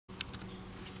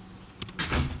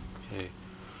Okay.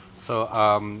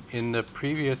 So in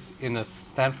the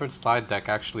Stanford slide deck,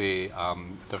 actually,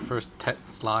 the first 10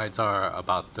 slides are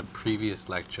about the previous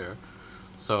lecture.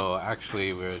 So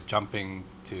actually, we're jumping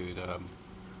to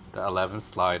the 11th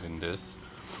slide in this.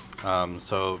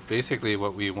 So basically,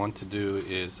 what we want to do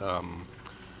is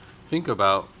think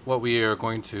about what we are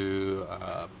going to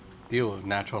deal with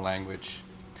natural language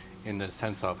in the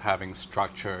sense of having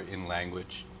structure in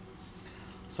language.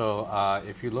 So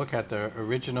if you look at the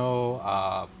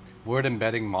original word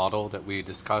embedding model that we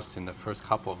discussed in the first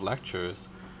couple of lectures,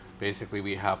 basically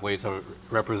we have ways of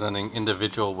representing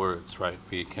individual words, right?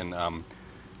 We can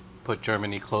put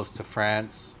Germany close to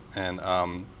France and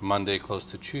Monday close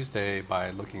to Tuesday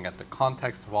by looking at the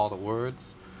context of all the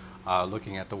words,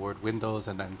 looking at the word windows,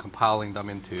 and then compiling them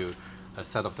into a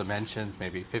set of dimensions,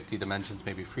 maybe 50 dimensions,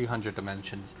 maybe 300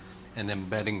 dimensions, and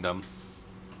embedding them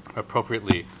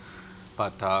appropriately.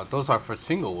 But those are for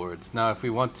single words. Now, if we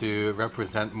want to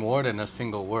represent more than a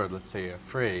single word, let's say a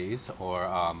phrase or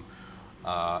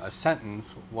a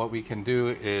sentence, what we can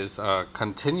do is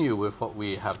continue with what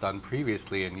we have done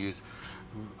previously and use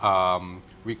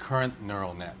recurrent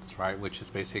neural nets, right, which is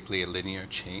basically a linear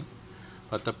chain.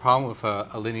 But the problem with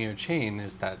a linear chain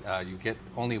is that you get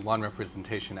only one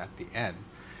representation at the end.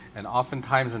 And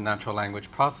oftentimes in natural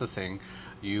language processing,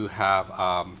 you have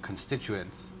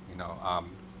constituents,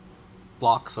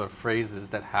 blocks or phrases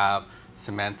that have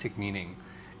semantic meaning.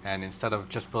 And instead of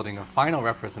just building a final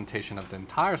representation of the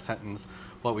entire sentence,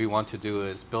 what we want to do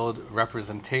is build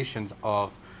representations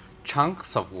of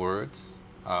chunks of words,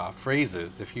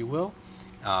 phrases, if you will,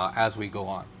 as we go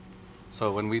on.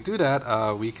 So when we do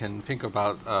that, we can think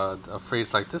about a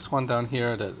phrase like this one down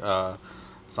here that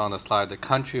is on the slide, the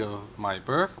country of my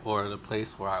birth or the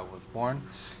place where I was born,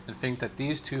 and think that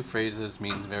these two phrases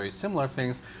mean very similar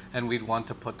things, and we'd want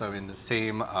to put them in the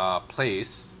same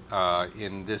place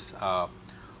in this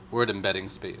word embedding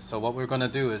space. So what we're going to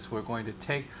do is we're going to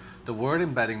take the word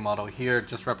embedding model here,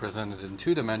 just represented in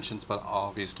 2 dimensions, but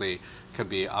obviously could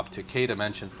be up to k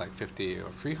dimensions like 50 or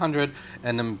 300,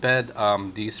 and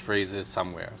embed these phrases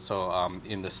somewhere. So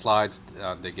in the slides,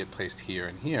 they get placed here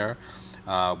and here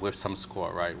with some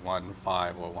score, right? 1,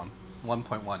 5, or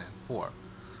 1.1 and 4.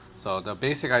 So the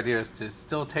basic idea is to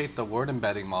still take the word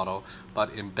embedding model,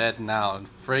 but embed now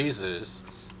phrases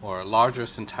or larger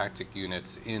syntactic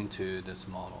units into this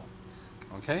model.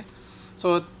 Okay?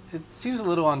 So it seems a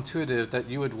little intuitive that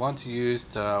you would want to use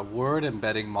the word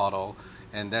embedding model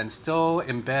and then still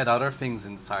embed other things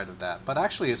inside of that. But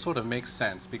actually it sort of makes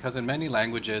sense because in many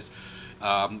languages,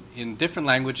 in different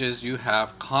languages, you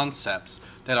have concepts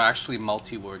that are actually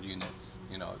multi-word units.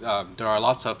 There are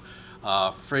lots of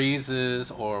phrases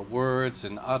or words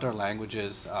in other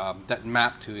languages that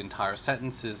map to entire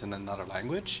sentences in another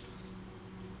language.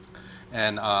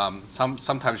 And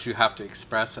sometimes you have to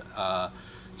express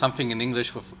something in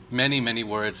English with many, many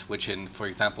words, which for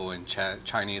example, in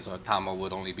Chinese or Tamil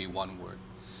would only be one word.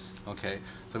 Okay,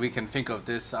 so we can think of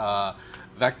this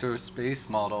vector space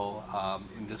model,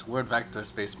 in this word vector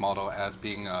space model, as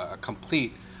being a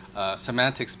complete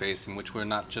semantic space in which we're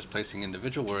not just placing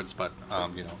individual words, but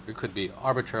it could be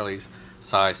arbitrarily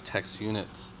sized text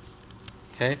units.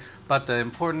 Okay, but the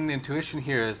important intuition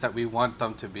here is that we want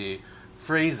them to be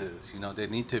phrases. They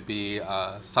need to be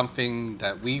something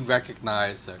that we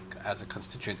recognize as a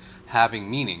constituent having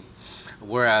meaning.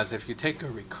 Whereas if you take a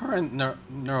recurrent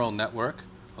neural network,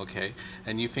 okay,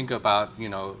 and you think about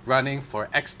running for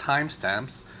X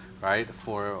timestamps, right,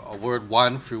 for a word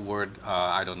 1 through word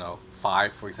I don't know,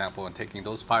 5, for example, and taking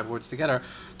those 5 words together,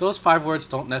 those 5 words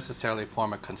don't necessarily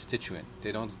form a constituent.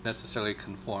 They don't necessarily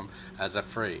conform as a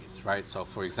phrase, right? So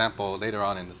for example, later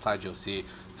on in the slide, you'll see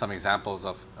some examples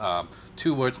of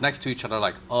 2 words next to each other,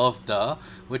 like of the,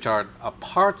 which are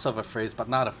parts of a phrase, but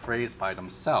not a phrase by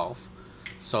themselves.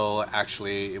 So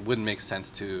actually, it wouldn't make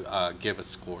sense to give a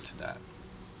score to that.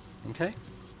 Okay?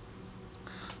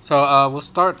 So we'll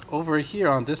start over here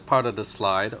on this part of the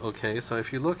slide. Okay, so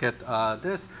if you look at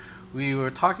this, we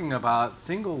were talking about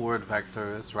single word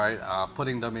vectors, right?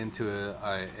 Putting them into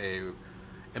a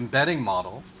embedding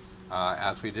model,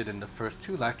 as we did in the first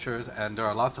 2 lectures. And there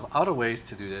are lots of other ways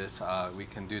to do this. We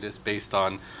can do this based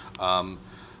on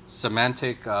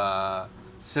semantic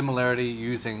similarity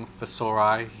using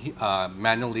thesauri,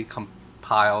 manually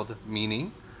compiled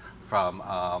meaning from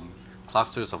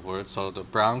clusters of words. So the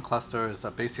brown cluster is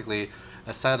basically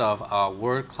a set of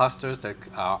word clusters that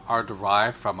are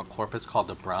derived from a corpus called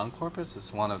the Brown corpus.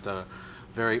 It's one of the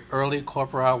very early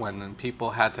corpora when people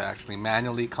had to actually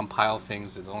manually compile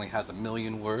things. It only has 1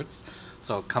 million words.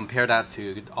 So compare that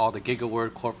to all the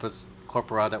gigaword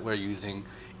corpora that we're using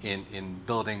in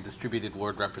building distributed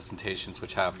word representations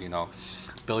which have, you know,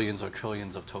 billions or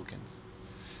trillions of tokens.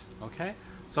 Okay,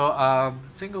 so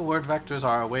single word vectors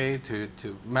are a way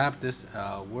to map this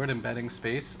word embedding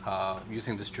space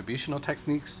using distributional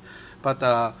techniques, but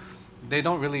they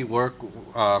don't really work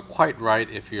quite right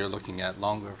if you're looking at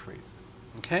longer phrases.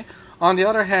 Okay. On the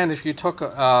other hand, if you took,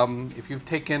 if you've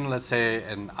taken, let's say,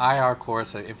 an IR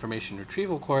course, an information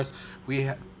retrieval course, we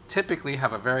typically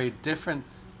have a very different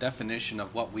definition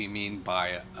of what we mean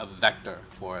by a vector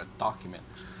for a document,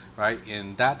 right?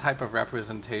 In that type of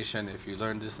representation, if you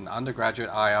learned this in undergraduate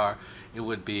IR, it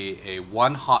would be a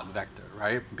one-hot vector,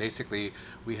 right? Basically,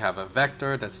 we have a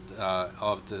vector that's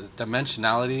of the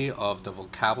dimensionality of the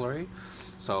vocabulary.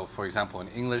 So, for example, in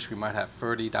English, we might have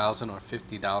 30,000 or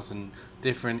 50,000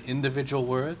 different individual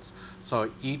words.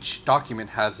 So each document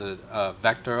has a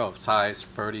vector of size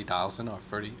 30,000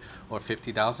 or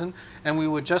 50,000, and we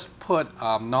would just put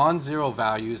non-zero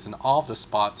values in all of the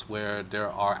spots where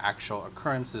there are actual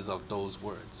occurrences of those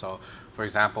words. So, for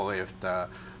example, if the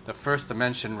first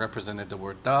dimension represented the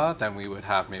word "the," then we would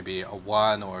have maybe a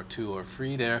 1 or 2 or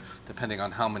 3 there, depending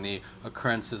on how many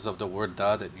occurrences of the word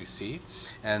 "the" that you see.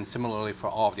 And similarly for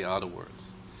all of the other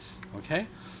words. Okay?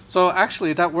 So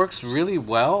actually that works really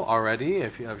well already.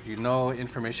 If you know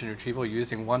information retrieval,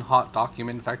 using one-hot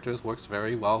document vectors works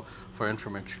very well for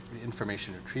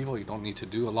information retrieval. You don't need to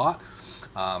do a lot.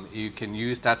 You can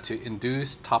use that to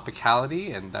induce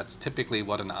topicality, and that's typically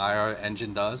what an IR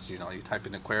engine does. You know, you type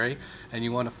in a query and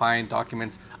you want to find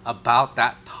documents about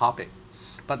that topic,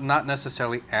 but not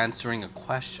necessarily answering a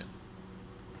question,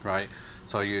 right?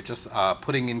 So you're just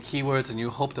putting in keywords and you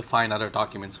hope to find other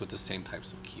documents with the same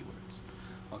types of keywords.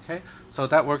 Okay, so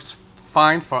that works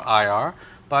fine for IR,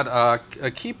 but a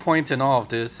key point in all of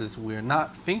this is we're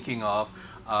not thinking of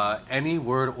any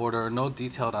word order, no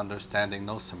detailed understanding,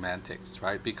 no semantics,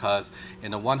 right? Because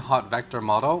in a one-hot vector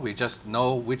model, we just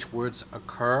know which words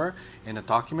occur in a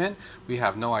document. We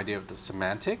have no idea of the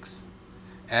semantics,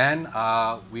 and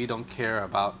we don't care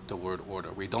about the word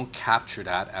order. We don't capture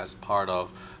that as part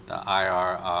of the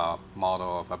IR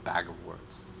model of a bag of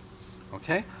words.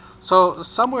 Okay, so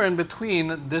somewhere in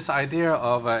between this idea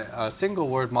of a single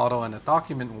word model and a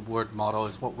document word model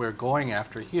is what we're going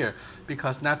after here,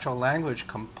 because natural language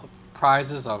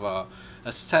comprises of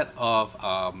a set of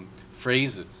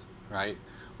phrases, right?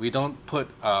 We don't put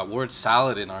word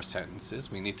salad in our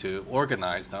sentences. We need to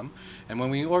organize them. And when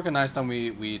we organize them,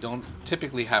 we don't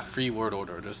typically have free word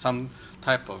order. There's some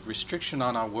type of restriction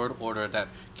on our word order that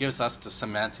gives us the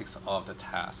semantics of the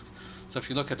task. So if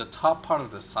you look at the top part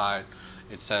of the slide,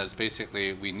 it says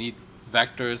basically we need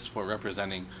vectors for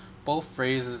representing both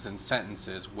phrases and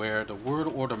sentences where the word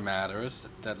order matters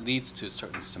that leads to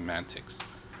certain semantics,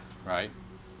 right?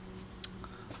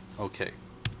 Okay.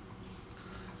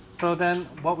 So then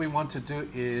what we want to do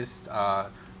is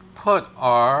put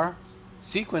our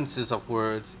sequences of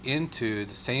words into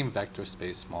the same vector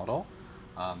space model,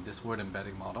 this word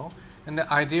embedding model. And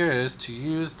the idea is to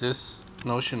use this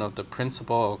notion of the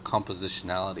principle of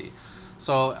compositionality.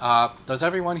 So does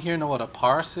everyone here know what a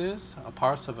parse is? A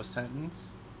parse of a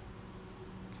sentence?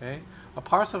 Okay. A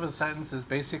parse of a sentence is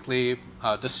basically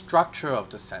the structure of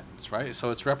the sentence, right? So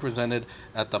it's represented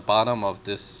at the bottom of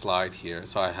this slide here.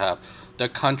 So I have the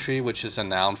country, which is a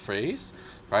noun phrase,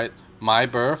 right? My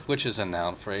birth, which is a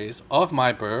noun phrase. Of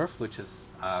my birth, which is,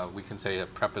 we can say, a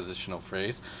prepositional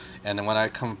phrase. And then when I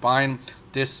combine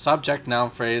this subject noun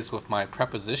phrase with my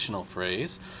prepositional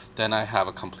phrase, then I have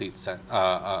a complete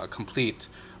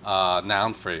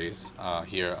noun phrase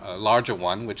here, a larger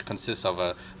one, which consists of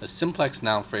a simplex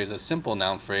noun phrase, a simple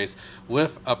noun phrase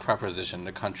with a preposition,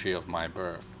 the country of my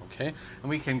birth. Okay, and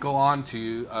we can go on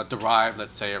to derive,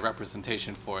 let's say, a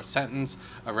representation for a sentence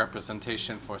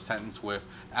with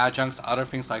adjuncts, other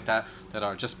things like that, that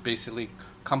are just basically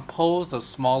composed of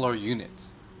smaller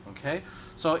units. Okay,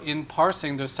 so in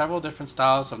parsing, there's several different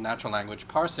styles of natural language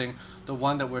parsing. The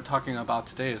one that we're talking about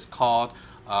today is called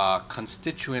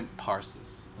constituent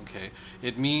parses. Okay,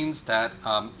 it means that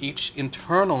each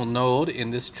internal node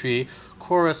in this tree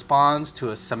corresponds to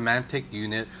a semantic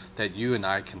unit that you and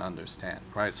I can understand,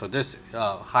 right? So this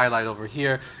highlight over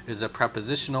here is a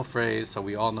prepositional phrase, so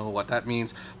we all know what that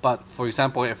means. But for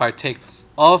example, if I take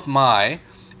of my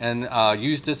and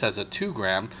use this as a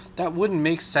 2-gram, that wouldn't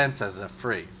make sense as a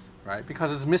phrase, right?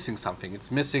 Because it's missing something.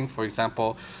 It's missing, for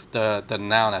example, the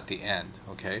noun at the end,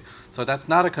 okay? So that's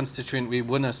not a constituent. We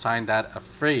wouldn't assign that a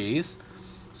phrase.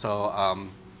 So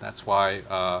that's why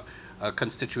a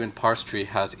constituent parse tree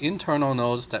has internal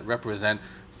nodes that represent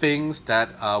things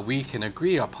that we can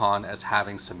agree upon as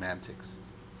having semantics,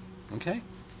 okay?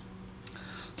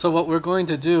 So what we're going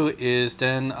to do is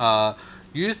then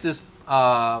use this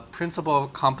principle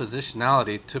of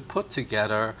compositionality to put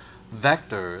together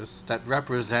vectors that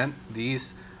represent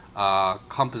these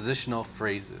compositional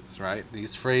phrases, right?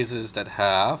 These phrases that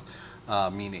have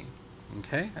meaning,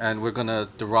 okay? And we're going to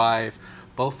derive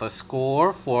both a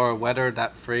score for whether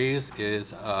that phrase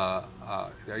is a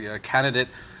candidate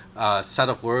set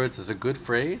of words is a good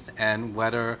phrase, and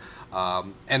whether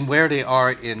and where they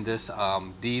are in this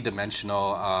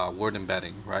d-dimensional word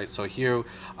embedding, right? So here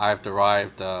I've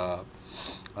derived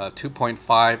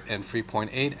 2.5 and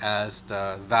 3.8 as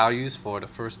the values for the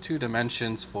first two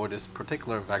dimensions for this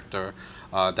particular vector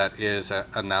that is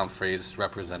a noun phrase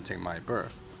representing my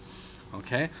birth.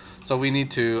 Okay, so we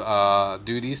need to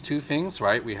do these two things,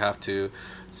 right? We have to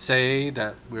say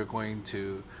that we're going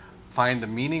to find the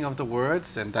meaning of the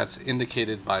words, and that's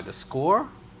indicated by the score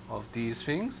of these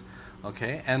things,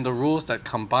 okay? And the rules that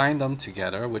combine them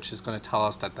together, which is going to tell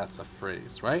us that that's a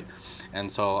phrase, right?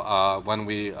 And so when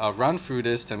we run through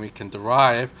this, then we can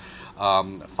derive,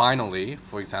 finally,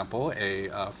 for example,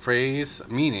 a phrase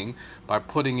meaning by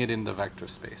putting it in the vector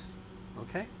space,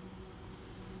 okay?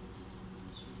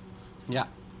 Yeah. So,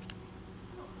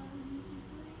 if we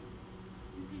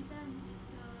represent the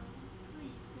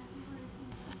phrase and words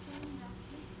in the same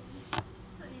vector space,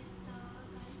 so it's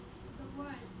the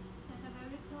words that are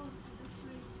very close to the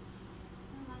phrase,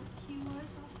 like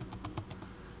keywords of the phrase.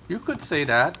 You could say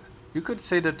that. You could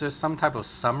say that there's some type of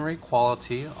summary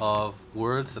quality of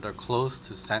words that are close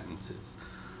to sentences.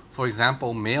 For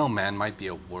example, mailman might be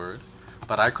a word,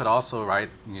 but I could also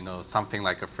write, you know, something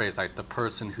like a phrase like the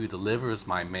person who delivers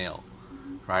my mail.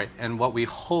 Right? And what we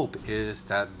hope is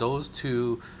that those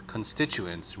two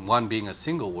constituents, one being a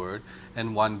single word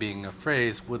and one being a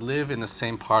phrase, would live in the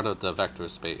same part of the vector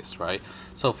space, right?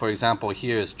 So for example,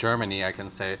 here is Germany. I can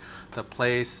say the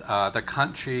place, the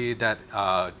country that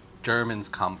Germans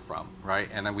come from, right?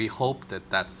 And we hope that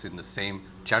that's in the same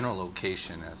general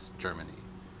location as Germany.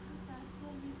 That's the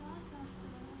result of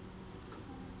the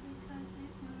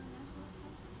recursive neural network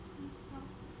of this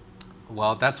problem.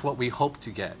 Well, that's what we hope to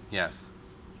get, yes.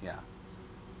 Yeah.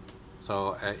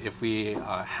 So if we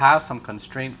have some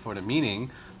constraint for the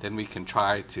meaning, then we can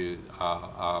try to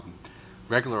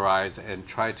regularize and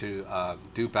try to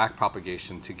do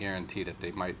backpropagation to guarantee that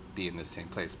they might be in the same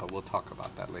place. But we'll talk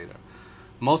about that later.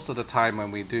 Most of the time when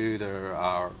we do the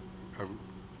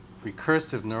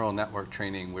recursive neural network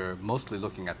training, we're mostly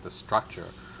looking at the structure,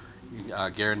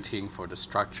 guaranteeing for the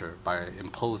structure by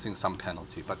imposing some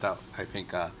penalty. But that, I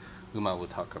think, Uma will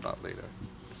talk about later.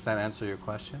 Does that answer your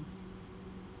question?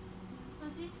 So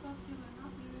this property will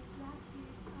not be reflected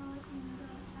in the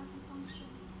type function.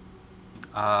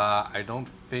 I don't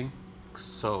think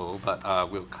so, but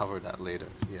we'll cover that later.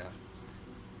 Yeah.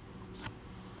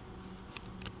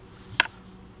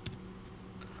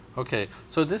 Okay,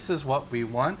 so this is what we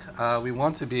want. We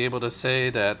want to be able to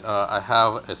say that I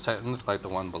have a sentence like the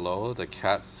one below, the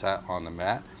cat sat on the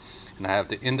mat, and I have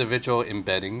the individual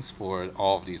embeddings for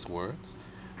all of these words,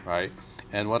 right?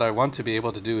 And what I want to be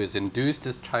able to do is induce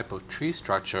this type of tree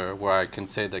structure where I can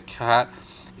say the cat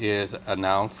is a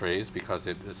noun phrase because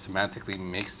it semantically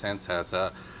makes sense as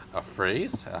a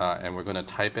phrase, and we're going to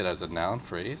type it as a noun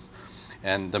phrase.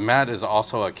 And the mat is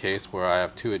also a case where I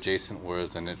have two adjacent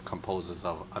words and it composes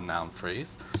of a noun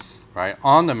phrase, right?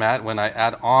 On the mat, when I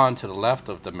add on to the left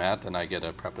of the mat, then I get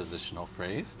a prepositional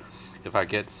phrase. If I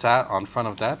get sat on front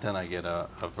of that, then I get a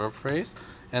verb phrase.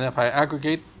 And if I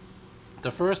aggregate the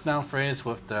first noun phrase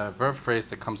with the verb phrase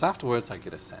that comes afterwards, I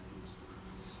get a sentence.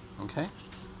 Okay?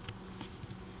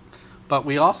 But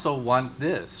we also want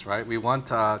this, right? We want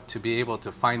to be able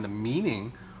to find the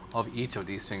meaning of each of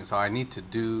these things. So I need to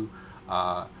do,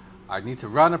 I need to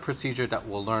run a procedure that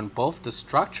will learn both the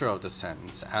structure of the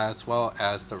sentence as well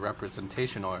as the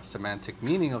representation or semantic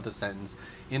meaning of the sentence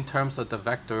in terms of the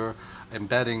vector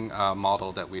embedding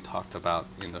model that we talked about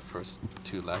in the first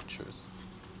two lectures.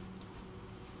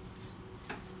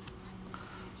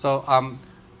 So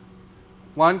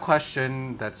one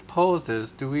question that's posed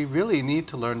is, do we really need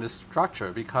to learn this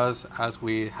structure? Because as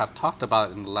we have talked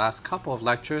about in the last couple of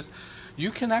lectures,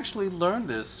 you can actually learn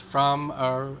this from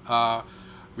a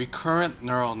recurrent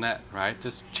neural net, right?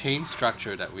 This chain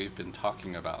structure that we've been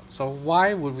talking about. So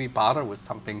why would we bother with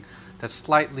something that's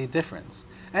slightly different?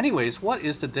 Anyways, what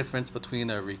is the difference between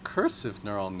a recursive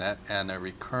neural net and a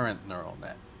recurrent neural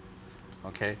net?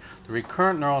 Okay, the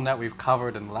recurrent neural net we've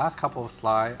covered in the last couple of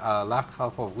slides, last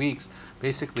couple of weeks.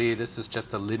 Basically, this is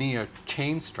just a linear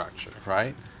chain structure,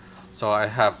 right? So I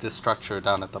have this structure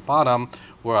down at the bottom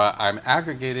where I'm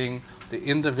aggregating the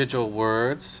individual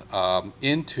words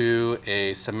into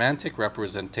a semantic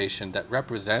representation that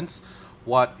represents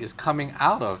what is coming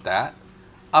out of that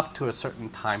up to a certain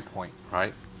time point,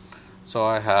 right? So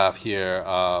I have here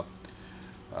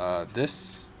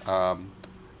this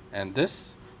and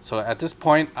this. So at this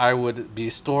point, I would be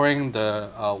storing the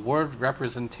word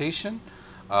representation,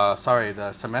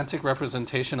 the semantic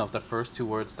representation of the first two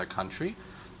words, the country,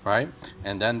 right?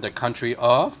 And then the country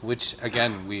of, which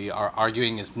again, we are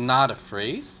arguing is not a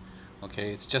phrase,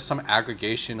 okay? It's just some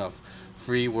aggregation of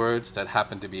free words that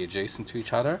happen to be adjacent to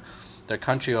each other. The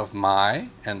country of my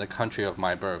and the country of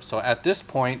my birth. So at this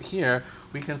point here,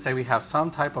 we can say we have some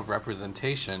type of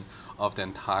representation of the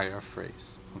entire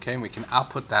phrase, okay? And we can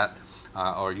output that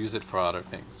or use it for other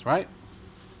things, right?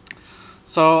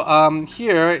 So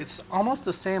here, it's almost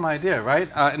the same idea, right?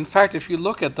 In fact, if you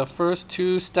look at the first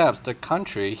two steps, the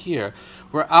country here,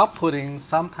 we're outputting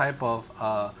some type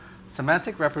of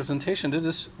semantic representation that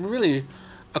is really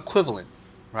equivalent,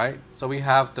 right? So we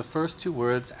have the first two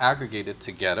words aggregated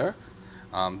together.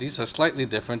 These are slightly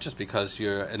different just because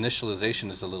your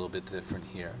initialization is a little bit different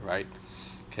here, right?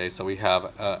 Okay, so we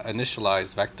have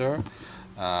initialized vector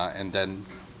and then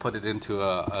put it into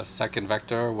a second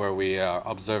vector where we are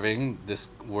observing this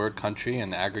word country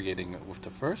and aggregating it with the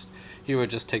first. Here we're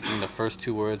just taking the first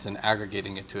two words and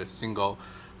aggregating it to a single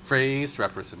phrase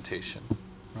representation,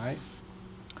 right?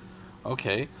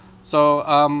 Okay,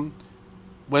 so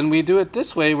when we do it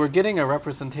this way, we're getting a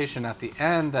representation at the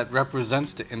end that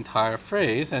represents the entire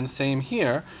phrase, and same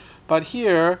here. But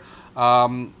here,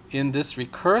 in this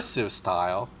recursive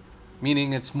style,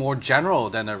 meaning it's more general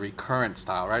than a recurrent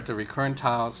style, right? The recurrent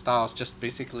style is just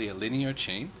basically a linear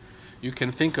chain. You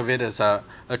can think of it as a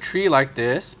tree like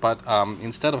this, but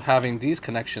instead of having these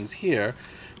connections here,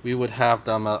 we would have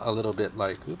them a little bit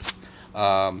like,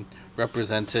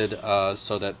 represented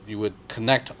so that you would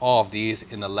connect all of these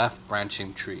in a left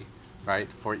branching tree, right?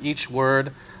 For each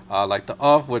word, like the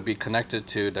of would be connected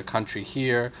to the country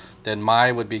here, then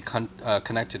my would be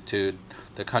connected to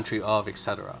the country of,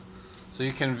 etc. So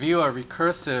you can view a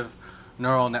recursive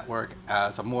neural network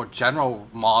as a more general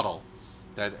model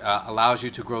that allows you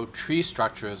to grow tree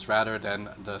structures rather than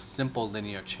the simple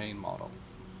linear chain model.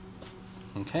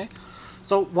 Okay?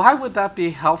 So why would that be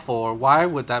helpful, or why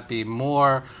would that be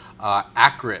more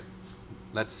accurate,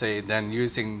 let's say, than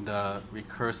using the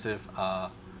recursive,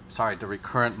 the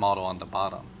recurrent model on the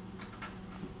bottom?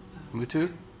 Muthu?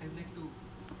 I would like to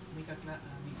make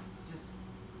just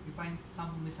define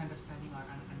some misunderstanding or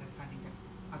understanding that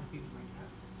other people might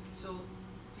have. So,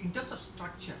 in terms of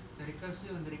structure, the recursive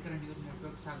and the recurrent neural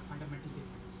networks have a fundamental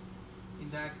difference.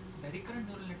 In that, the recurrent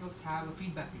neural networks have a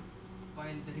feedback loop,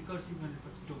 while the recursive neural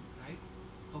networks don't, right?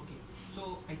 Okay.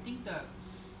 So, I think the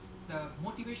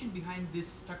motivation behind this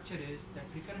structure is that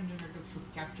recurrent neural networks should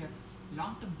capture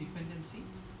long-term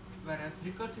dependencies, whereas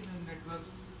recursive neural networks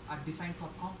are designed for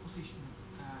composition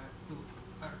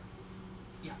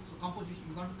so composition,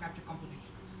 you want to capture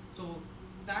composition. So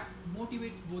that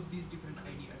motivates both these different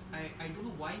ideas. I don't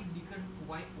know why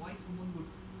someone would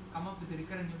come up with the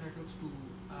recurrent neural networks to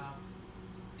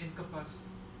encompass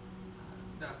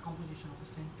the composition of a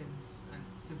sentence and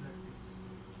similar things.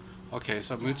 Okay,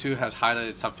 so Muthu has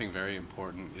highlighted something very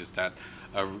important, is that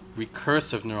a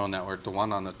recursive neural network, the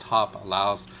one on the top,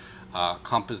 allows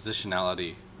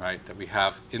compositionality, right? That we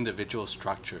have individual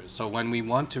structures. So when we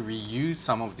want to reuse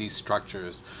some of these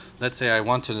structures, let's say I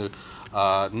want to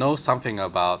know something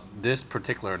about this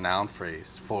particular noun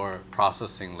phrase for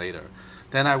processing later,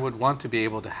 then I would want to be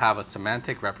able to have a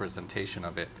semantic representation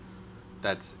of it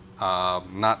that's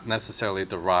not necessarily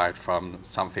derived from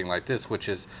something like this, which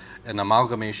is an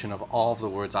amalgamation of all of the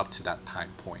words up to that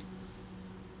time point.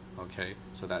 Okay,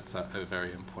 so that's a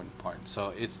very important point.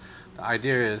 So the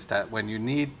idea is that when you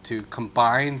need to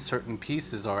combine certain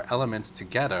pieces or elements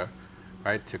together,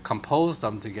 right, to compose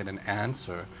them to get an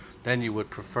answer, then you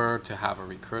would prefer to have a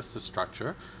recursive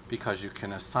structure because you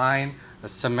can assign a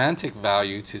semantic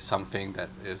value to something that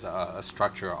is a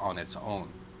structure on its own.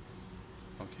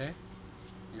 Okay,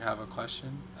 you have a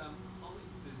question? How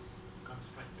is this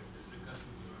constructed, this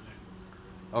recursive neural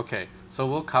network? Okay, so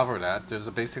we'll cover that. There's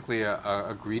basically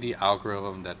a greedy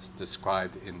algorithm that's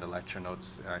described in the lecture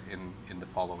notes in the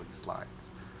following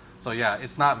slides. So yeah,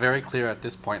 it's not very clear at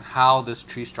this point how this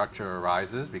tree structure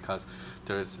arises because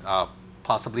there's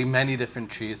possibly many different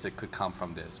trees that could come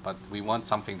from this, but we want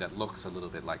something that looks a little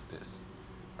bit like this,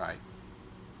 right?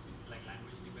 Like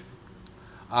language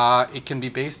dependent? It can be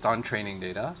based on training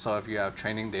data. So if you have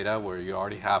training data where you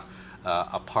already have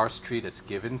a parse tree that's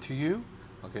given to you,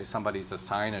 okay, somebody's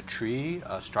assigned a tree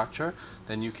structure,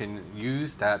 then you can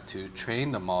use that to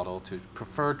train the model to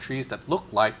prefer trees that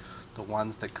look like the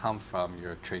ones that come from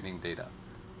your training data.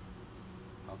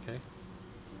 Okay? If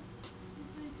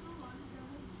I don't want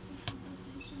the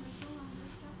composition, I don't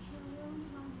understand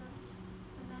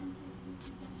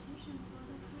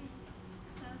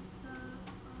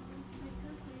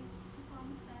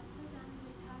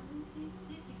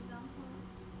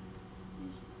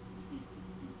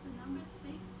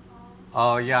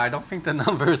Oh yeah, I don't think the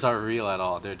numbers are real at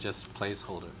all. They're just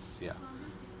placeholders. Yeah. From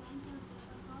this example,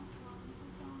 the above one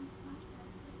performs much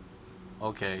better.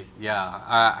 Okay. Yeah.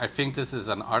 I think this is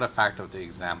an artifact of the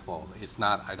example. It's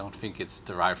not. I don't think it's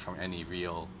derived from any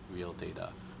real data.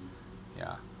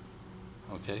 Yeah.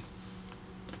 Okay.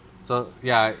 So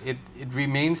yeah, it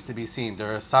remains to be seen.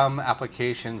 There are some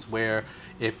applications where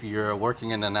if you're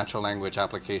working in a natural language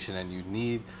application and you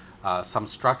need some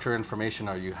structure information,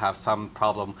 or you have some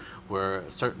problem where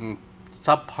certain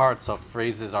subparts of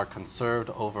phrases are conserved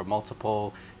over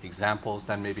multiple examples,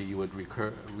 then maybe you would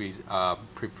prefer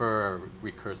a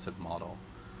recursive model.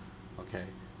 Okay.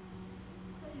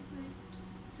 But if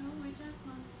we just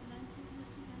want semantic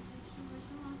representation, we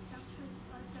don't want structure,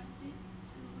 but does this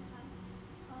to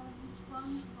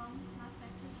one's not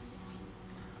better than the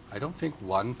other? I don't think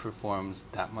one performs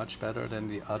that much better than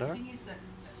the other. The thing is that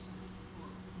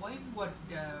why we were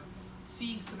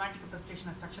seeing semantic representation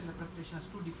and structural representation as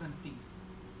two different things.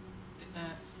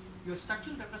 Your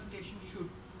structural representation should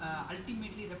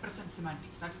ultimately represent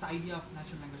semantics. That's the idea of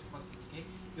natural language processing. Okay,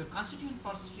 your constituent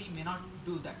parse tree may not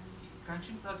do that.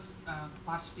 Constituent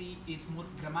parse tree is more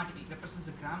grammatical, represents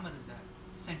the grammar in the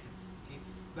sentence. Okay,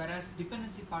 whereas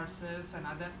dependency parsers and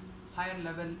other higher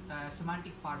level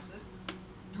semantic parsers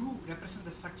do represent the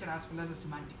structure as well as the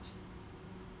semantics.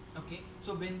 Okay,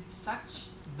 so when such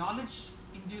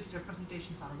knowledge-induced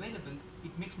representations are available,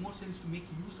 it makes more sense to make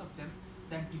use of them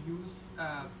than to use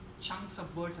chunks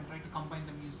of words and try to combine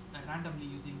them randomly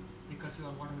using recursive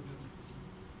or whatever you're doing.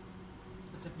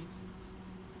 Does that make sense?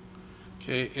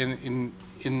 Okay,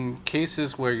 in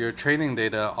cases where your training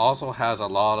data also has a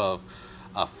lot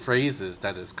of phrases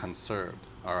that is conserved,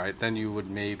 all right, then you would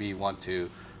maybe want to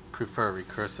prefer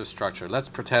recursive structure. Let's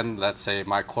pretend, let's say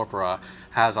my corpora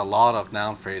has a lot of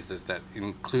noun phrases that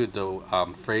include the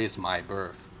phrase my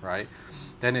birth, right?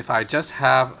 Then if I just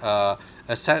have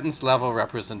a sentence level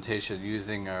representation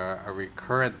using a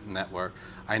recurrent network,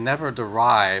 I never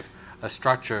derive a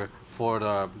structure for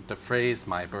the phrase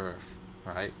my birth,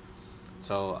 right?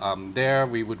 So there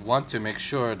we would want to make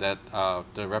sure that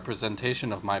the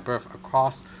representation of my birth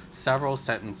across several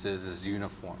sentences is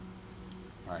uniform,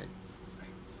 right?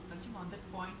 Touching on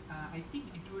that point, I think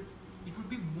it would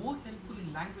be more helpful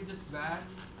in languages where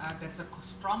there's a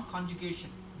strong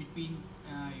conjugation between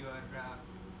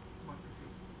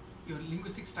your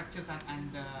linguistic structures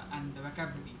and the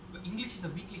vocabulary. English is a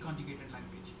weakly conjugated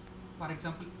language. For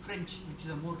example, French, which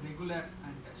is a more regular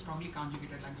and strongly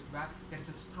conjugated language, where there is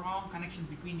a strong connection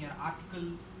between your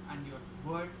article and your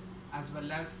word, as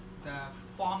well as the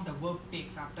form the verb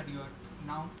takes after your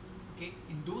noun. Okay,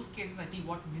 in those cases, I think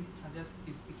what Min suggests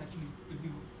is actually will be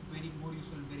very more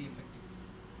useful and very effective.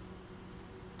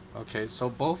 Okay, so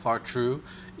both are true.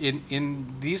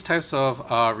 In these types of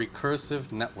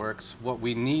recursive networks, what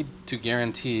we need to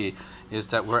guarantee is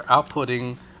that we're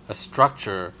outputting a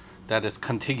structure that is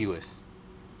contiguous.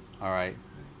 All right,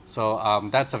 so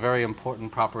that's a very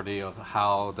important property of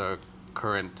how the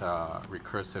current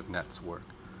recursive nets work.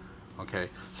 Okay,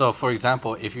 so for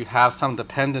example, if you have some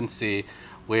dependency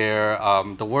where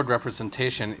the word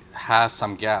representation has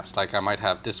some gaps, like I might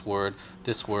have this word,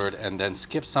 and then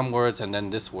skip some words, and then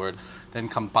this word, then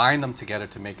combine them together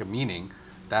to make a meaning,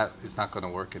 that is not going to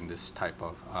work in this type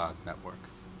of network.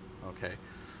 Okay,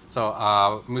 so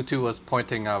Muthu was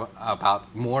pointing out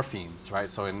about morphemes, right?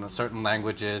 So in certain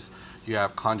languages, you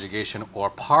have conjugation or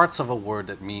parts of a word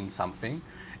that mean something.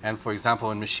 And for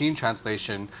example, in machine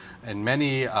translation, in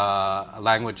many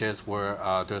languages where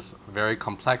there's very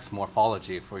complex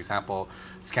morphology, for example,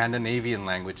 Scandinavian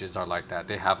languages are like that.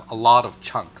 They have a lot of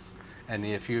chunks. And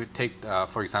if you take,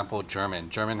 for example,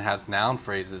 German has noun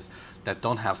phrases that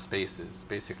don't have spaces.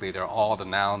 Basically, they're all the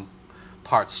noun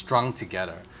parts strung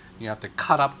together. You have to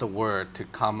cut up the word to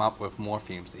come up with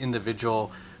morphemes,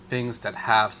 individual things that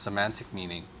have semantic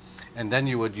meaning. And then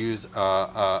you would use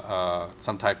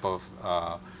some type of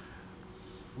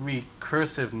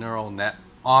recursive neural net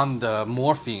on the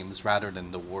morphemes rather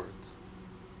than the words.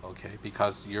 Okay,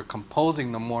 because you're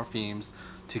composing the morphemes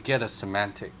to get a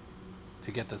semantic,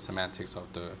 to get the semantics of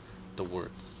the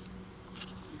words. If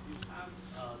you have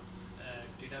a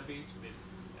database with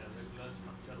a regular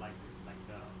structure like this, like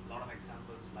a lot of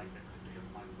examples like the country of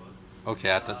my birth. Okay,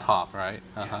 at the top, right?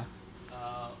 Yeah.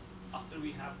 After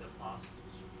we have the past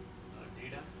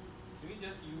data, do we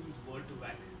just use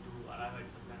word2vec to arrive at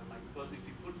some kind of like, because if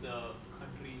you put the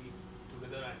country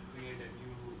together and create a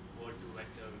new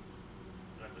word2vector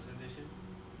representation,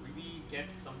 will we get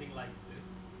something like this?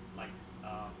 Like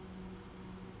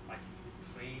if you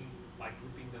train by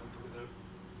grouping them together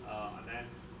and then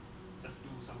just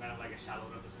do some kind of like a shallow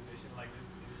representation like this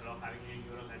instead of having a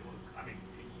neural network, I mean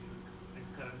a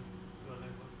recurrent neural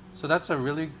network? So that's a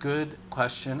really good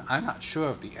question. I'm not sure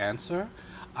of the answer.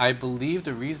 I believe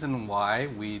the reason why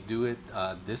we do it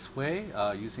this way,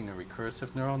 using a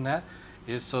recursive neural net,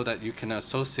 is so that you can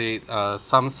associate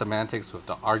some semantics with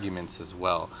the arguments as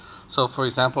well. So for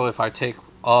example, if I take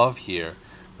of here,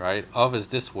 right? Of is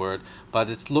this word, but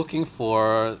it's looking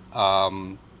for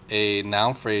a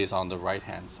noun phrase on the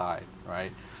right-hand side,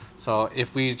 right? So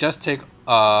if we just take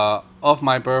of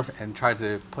my birth and try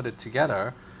to put it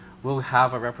together, we'll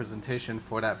have a representation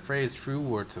for that phrase through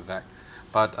word2vec.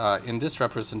 But in this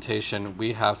representation,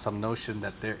 we have some notion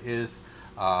that there is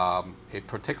a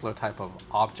particular type of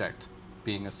object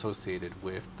being associated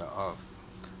with the of.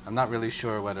 I'm not really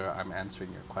sure whether I'm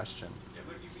answering your question. Yeah,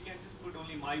 but if we can just put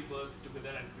only my birth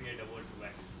together and create a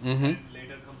word2vec, Mm-hmm. and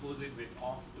later compose it with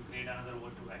of to create another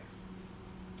word2vec,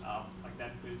 like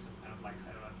that builds some kind of like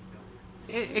hierarchy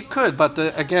there. It could, but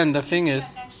again, the thing is,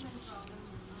 Attachment problem.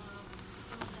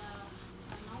 So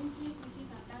the noun phrase which is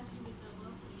attached with the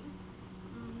verb phrase,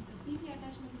 the PP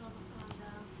attachment problem.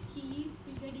 He eats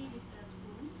spaghetti with a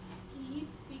spoon. He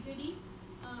eats spaghetti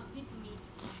with meat.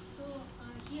 So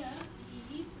here he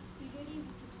eats spaghetti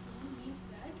with a spoon means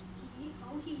that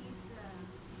how he eats the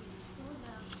spaghetti. So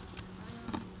the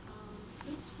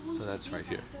with spoon. So that's right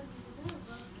here. With the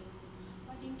verb phrase.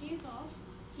 But in case of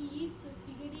he eats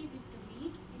spaghetti with the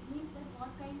meat, it means that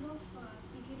what kind of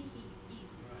spaghetti he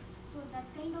eats. Right. So that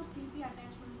kind of PP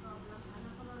attachment problem,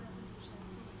 anaphora resolution.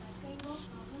 So that kind of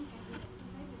problem can be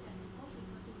rectified with the help of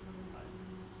recursive neural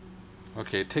network.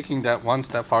 okay, taking that one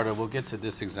step farther, we'll get to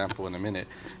this example in a minute,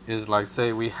 is like,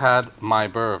 say we had my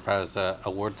birth as a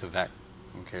word2vec.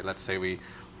 Okay, let's say we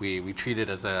treat it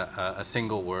as a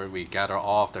single word, we gather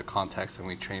all of the context and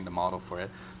we train the model for it,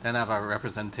 then I have a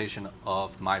representation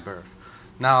of my birth.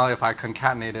 Now if I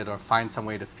concatenate it or find some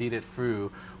way to feed it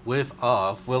through with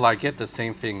of, will I get the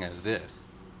same thing as this,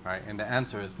 right? And the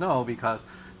answer is no, because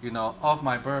of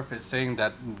my birth is saying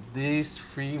that these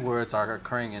three words are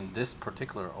occurring in this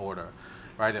particular order,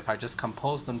 right? If I just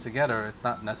compose them together, it's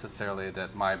not necessarily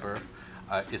that my birth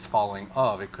is following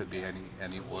of, it could be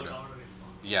any Word order. order response.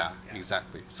 Yeah,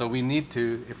 exactly. So we need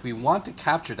to, if we want to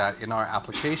capture that in our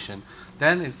application,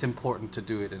 then it's important to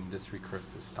do it in this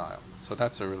recursive style. So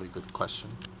that's a really good question.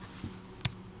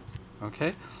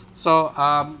 Okay, so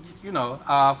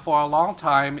for a long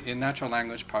time in natural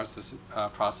language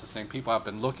processing, people have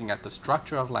been looking at the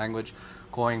structure of language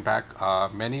going back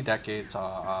many decades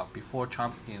before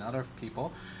Chomsky and other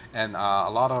people, and a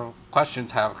lot of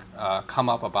questions have come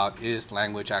up about, is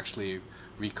language actually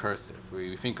recursive?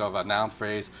 We think of a noun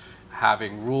phrase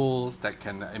having rules that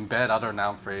can embed other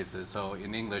noun phrases. So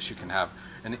in English, you can have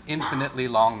an infinitely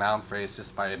long noun phrase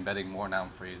just by embedding more noun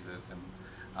phrases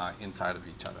inside of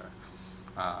each other.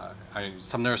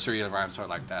 Some nursery rhymes are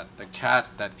like that. The cat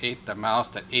that ate the mouse,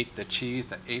 that ate the cheese,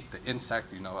 that ate the insect,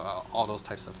 all those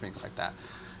types of things like that,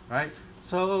 right?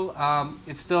 So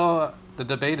it's still, the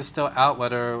debate is still out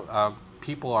whether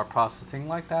people are processing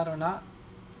like that or not.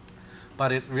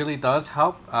 But it really does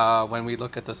help when we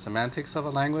look at the semantics of a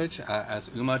language,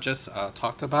 as Uma just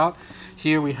talked about.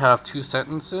 Here we have two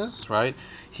sentences, right?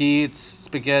 He eats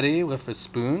spaghetti with a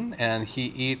spoon, and he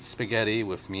eats spaghetti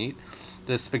with meat.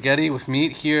 The spaghetti with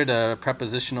meat here, the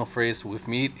prepositional phrase with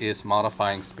meat is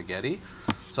modifying spaghetti.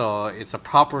 So it's a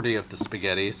property of the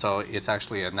spaghetti, so it's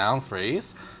actually a noun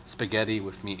phrase, spaghetti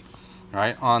with meat.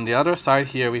 Right? On the other side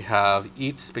here we have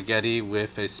eat spaghetti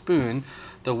with a spoon.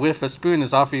 The with a spoon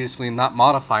is obviously not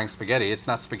modifying spaghetti. It's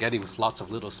not spaghetti with lots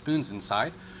of little spoons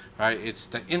inside. Right? It's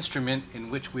the instrument in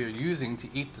which we are using to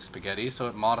eat the spaghetti, so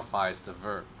it modifies the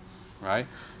verb. Right?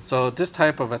 So this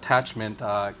type of attachment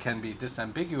can be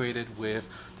disambiguated with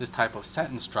this type of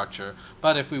sentence structure.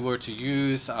 But if we were to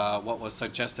use what was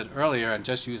suggested earlier and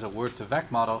just use a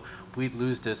word2vec model, we'd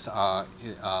lose this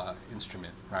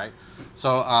instrument, right?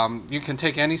 So you can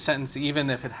take any sentence,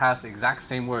 even if it has the exact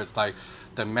same words, like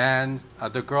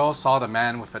the girl saw the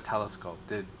man with a telescope.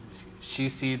 Did she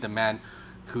see the man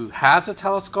who has a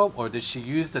telescope, or did she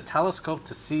use the telescope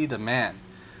to see the man?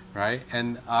 Right?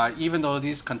 And even though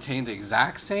these contain the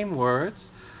exact same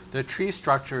words, the tree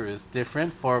structure is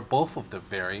different for both of the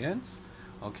variants,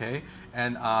 okay?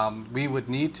 And we would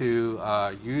need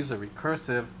to use a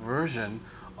recursive version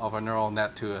of a neural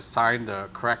net to assign the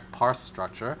correct parse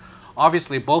structure.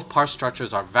 Obviously, both parse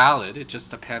structures are valid. It just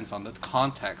depends on the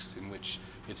context in which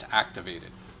it's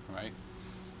activated, right?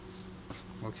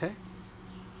 Okay?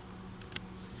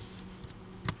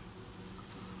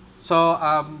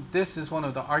 So this is one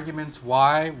of the arguments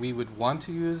why we would want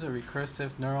to use a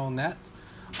recursive neural net,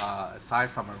 aside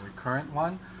from a recurrent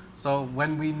one. So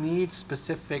when we need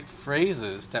specific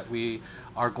phrases that we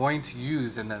are going to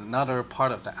use in another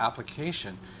part of the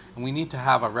application, and we need to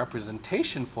have a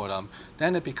representation for them,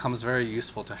 then it becomes very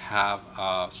useful to have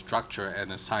a structure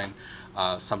and assign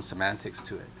some semantics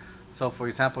to it. So for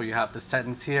example, you have the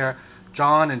sentence here,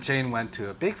 John and Jane went to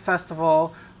a big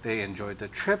festival, they enjoyed the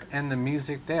trip and the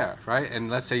music there, right? And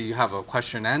let's say you have a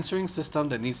question answering system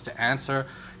that needs to answer,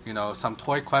 you know, some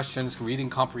toy questions, reading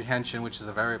comprehension, which is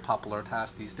a very popular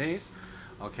task these days.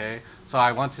 Okay, so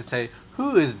I want to say,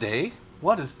 who is they?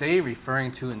 What is they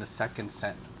referring to in the second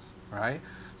sentence, right?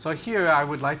 So here I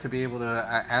would like to be able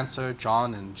to answer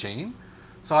John and Jane.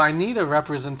 So I need a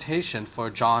representation for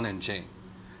John and Jane,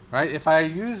 right? If I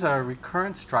use a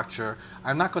recurrent structure,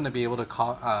 I'm not going to be able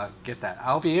to get that.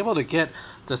 I'll be able to get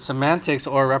the semantics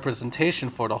or representation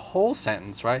for the whole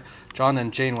sentence, right? John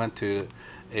and Jane went to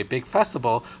a big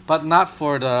festival, but not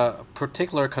for the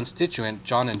particular constituent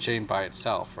John and Jane by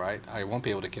itself, right? I won't be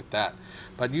able to get that.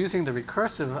 But using the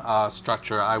recursive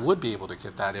structure, I would be able to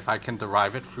get that if I can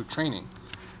derive it through training,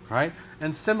 right?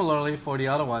 And similarly for the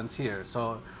other ones here.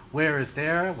 So where is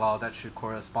there? Well, that should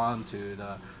correspond to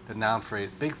the noun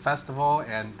phrase big festival,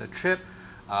 and the trip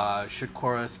should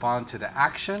correspond to the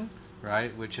action,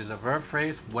 right? Which is a verb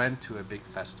phrase, went to a big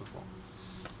festival.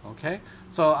 Okay,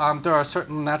 so there are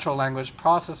certain natural language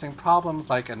processing problems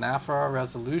like anaphora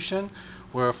resolution,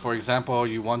 where, for example,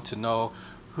 you want to know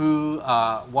who,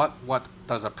 what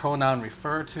does a pronoun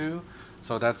refer to.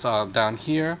 So that's down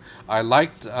here. I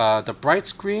liked the bright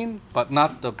screen, but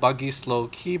not the buggy, slow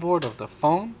keyboard of the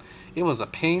phone. It was a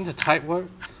pain to type with,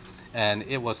 and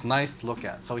it was nice to look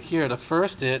at. So here, the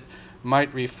first it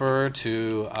might refer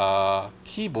to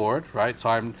keyboard, right?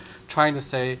 So I'm trying to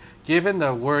say, given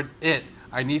the word it,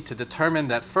 I need to determine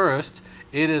that first,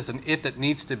 it is an it that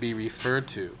needs to be referred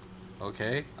to.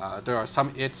 Okay, there are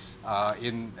some its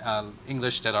in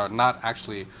English that are not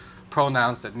actually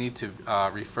pronouns that need to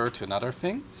refer to another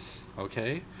thing.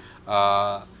 Okay,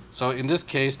 so in this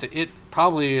case, the it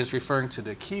probably is referring to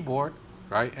the keyboard,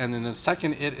 right? And then the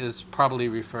second it is probably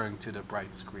referring to the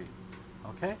bright screen.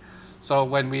 Okay, so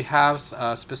when we have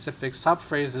specific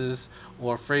subphrases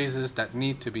or phrases that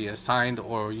need to be assigned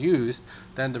or used,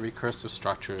 then the recursive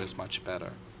structure is much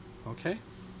better. Okay.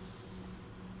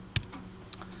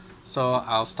 So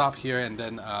I'll stop here, and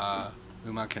then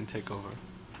Uma can take over.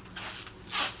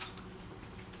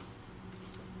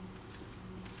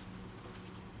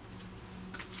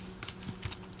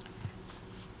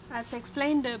 As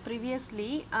explained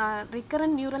previously,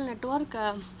 recurrent neural network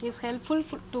is helpful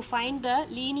to find the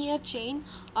linear chain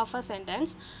of a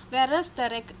sentence, whereas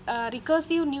the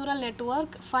recursive neural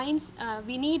network finds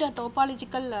we need a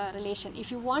topological relation.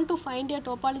 If you want to find a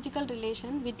topological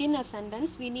relation within a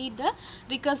sentence, we need the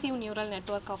recursive neural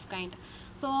network of kind.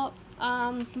 So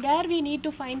where we need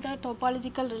to find the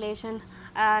topological relation,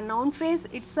 noun phrase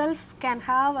itself can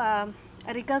have a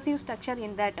recursive structure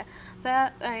in that.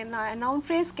 The noun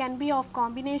phrase can be of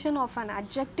combination of an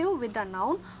adjective with a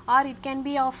noun, or it can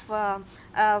be of a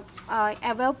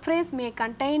verb phrase may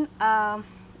contain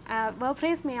verb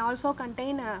phrase may also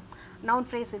contain a noun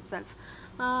phrase itself.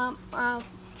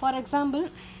 For example,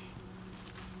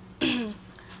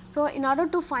 so in order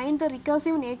to find the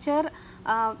recursive nature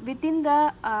within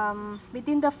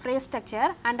the phrase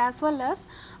structure, and as well as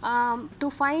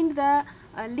to find the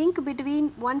link between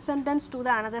one sentence to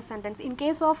the another sentence. In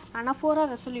case of anaphora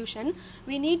resolution,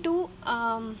 we need to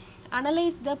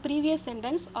analyze the previous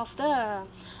sentence of the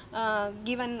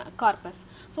given corpus.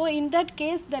 So in that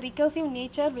case, the recursive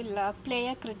nature will play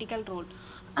a critical role.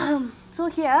 So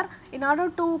here, in order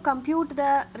to compute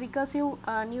the recursive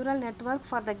neural network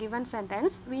for the given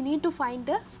sentence, we need to find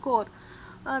the score.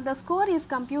 The score is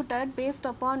computed based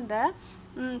upon the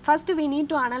first we need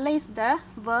to analyze the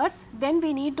words, then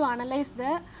we need to analyze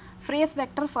the phrase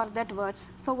vector for that words.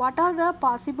 So what are the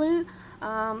possible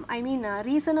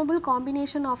reasonable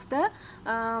combination of the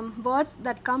words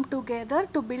that come together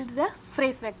to build the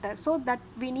phrase vector. So that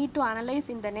we need to analyze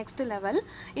in the next level.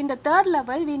 In the third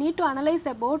level, we need to analyze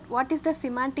about what is the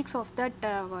semantics of that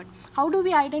word. How do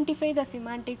we identify the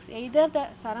semantics? Either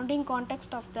the surrounding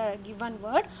context of the given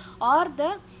word, or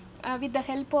the with the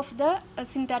help of the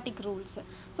syntactic rules.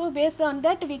 So based on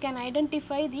that, we can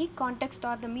identify the context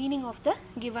or the meaning of the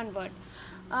given word.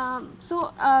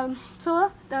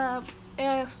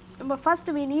 First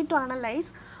we need to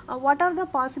analyze what are the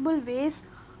possible ways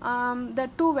the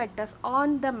two vectors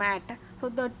on the mat. So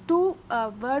the two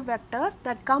word vectors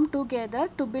that come together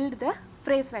to build the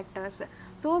phrase vectors.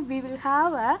 So we will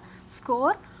have a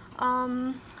score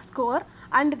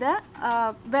and the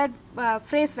word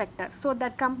phrase vector. So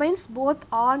that combines both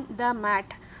on the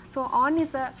mat. So on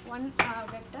is a one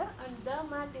vector and the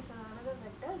mat is another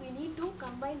vector. We need to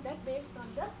combine that based on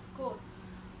the score.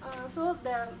 So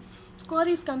the score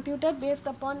is computed based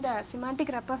upon the semantic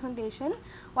representation.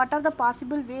 What are the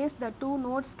possible ways the two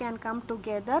nodes can come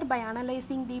together by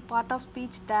analyzing the part of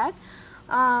speech tag.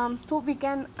 So we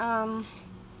can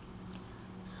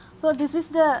so this is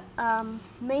the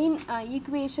main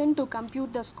equation to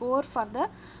compute the score for the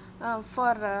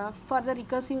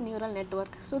recursive neural network.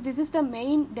 So this is the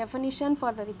main definition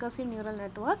for the recursive neural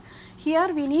network.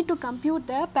 Here we need to compute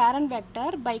the parent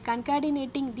vector by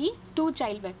concatenating the two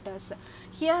child vectors.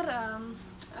 Here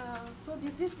so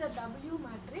this is the W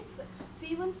matrix,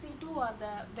 C1, C2 are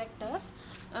the vectors.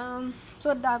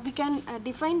 So we can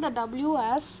define the W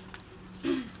as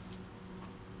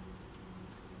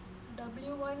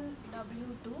W1,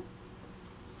 W2,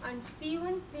 and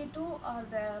C1, C2 are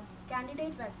the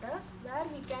candidate vectors where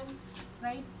we can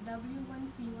write W1,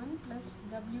 C1 plus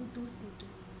W2, C2.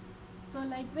 So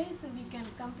likewise we can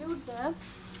compute the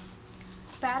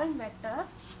parent vector.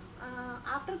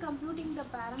 After computing the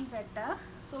parent vector,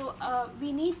 so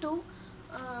we need to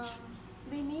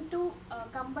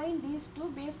combine these two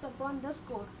based upon the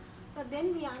score. So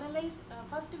then we analyze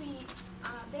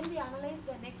then we analyze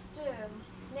the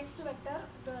next vector,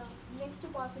 the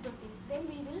next possibilities. Then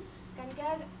we will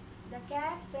concate the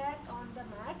cat, sat on the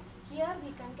mat. Here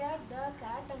we concate the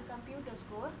cat and compute the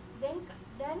score. Then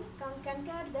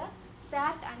concate the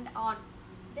sat and on.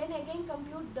 Then again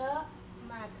compute the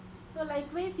mat. So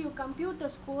likewise you compute the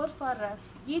score for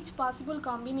each possible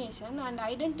combination and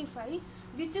identify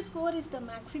which score is the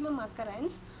maximum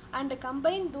occurrence and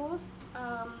combine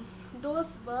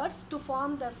those words to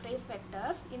form the phrase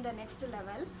vectors in the next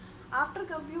level. After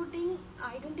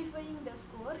identifying the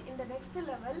score in the next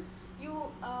level,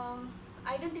 you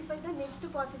identify the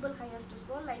next possible highest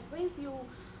score. Likewise, you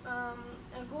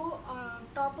go on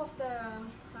top of the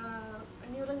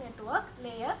neural network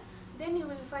layer, then you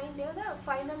will find the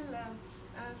final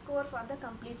score for the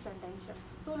complete sentence.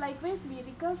 So likewise, we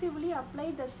recursively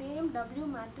apply the same W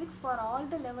matrix for all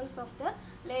the levels of the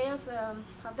layers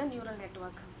of the neural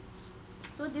network.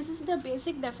 So this is the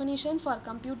basic definition for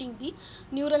computing the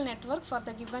neural network for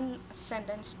the given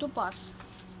sentence to parse.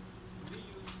 Do we use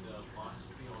the parse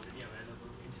tree already available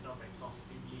instead of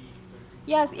exhaustively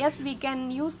searching? Yes, we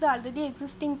can use the already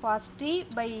existing parse tree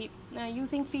by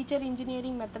using feature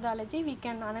engineering methodology. We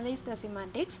can analyze the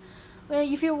semantics.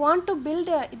 If you want to build,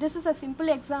 this is a simple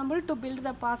example to build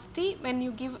the parse tree when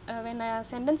you give when a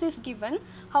sentence is given,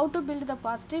 how to build the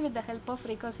parse tree with the help of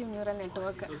recursive neural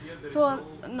network. So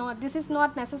no, this is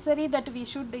not necessary that we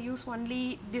should use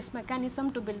only this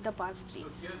mechanism to build the parse tree. So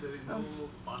here there is no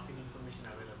parsing information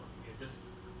available. We are just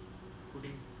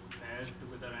putting pairs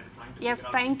together and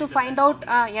trying to find out.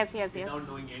 Yes. Without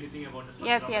knowing anything about the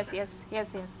structure of the sentence.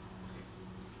 Yes.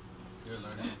 You're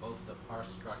learning both the parse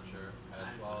structure as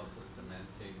well as the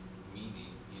semantic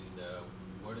meaning in the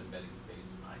word embedding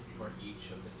space for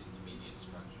each of the intermediate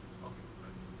structures. Okay.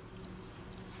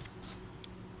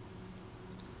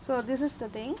 So this is the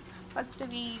thing. First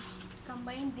we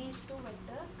combine these two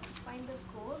vectors, find the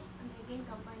score, and again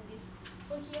combine this.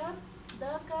 So here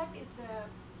the cat is the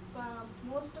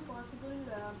most possible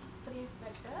phrase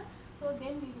vector. So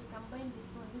then we will combine this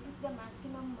one. This is the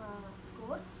maximum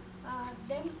score.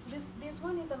 Then this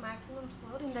one is the maximum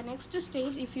score. In the next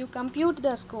stage, if you compute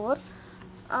the score,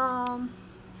 when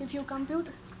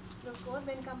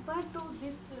compared to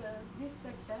this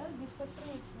vector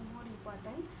is more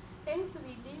important. Hence,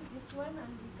 we leave this one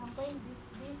and we combine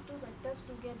these two vectors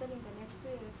together in the next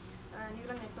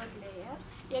neural network layer.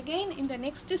 Again, in the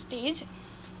next stage,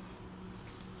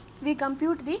 we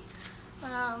compute the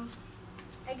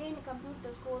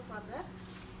score for the.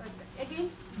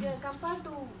 Again, compared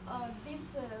to this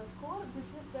score, this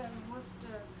is the most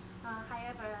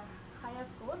higher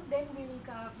score. Then we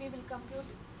will compute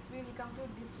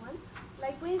this one.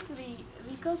 Likewise, we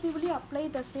recursively apply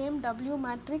the same W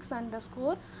matrix and the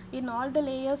score in all the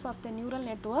layers of the neural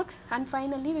network, and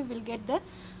finally we will get the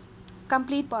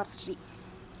complete parse tree.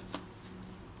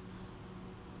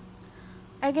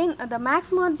 Again, the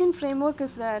max margin framework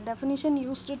is the definition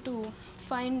used to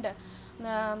find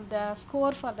the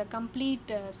score for the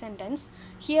complete sentence.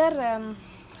 Here,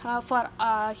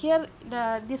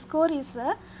 this score is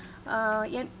the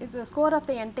score of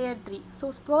the entire tree. So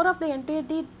score of the entire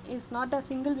tree is not a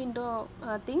single window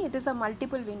thing; it is a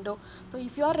multiple window. So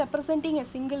if you are representing a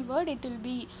single word, it will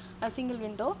be a single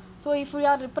window. So if we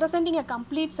are representing a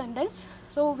complete sentence,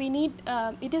 so we need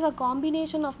it is a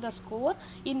combination of the score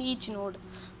in each node.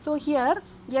 So here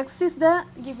X is the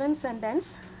given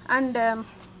sentence, and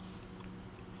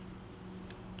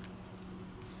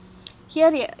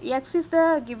Here X is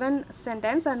the given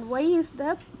sentence and Y is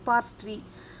the parse tree.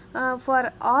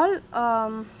 For all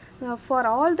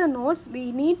the nodes,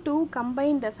 we need to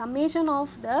combine the summation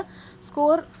of the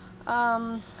score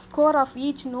of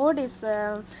each node is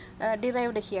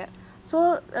derived here.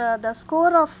 So the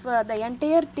score of the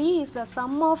entire T is the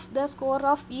sum of the score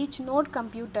of each node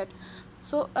computed.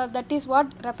 So that is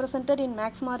what represented in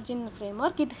max margin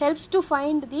framework. It helps to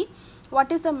find the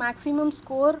what is the maximum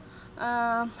score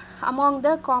among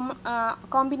the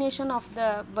combination of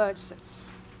the words.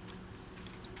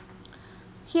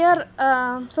 Here,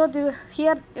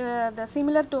 the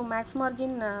similar to max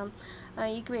margin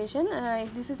equation,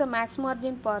 this is a max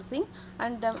margin parsing,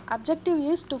 and the objective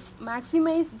is to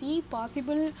maximize the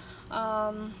possible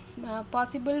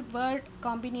word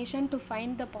combination to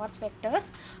find the parse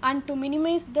vectors and to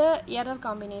minimize the error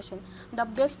combination. The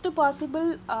best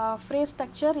possible phrase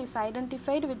structure is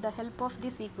identified with the help of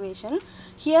this equation.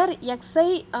 Here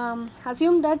xi,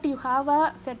 assume that you have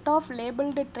a set of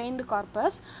labeled trained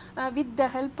corpus. With the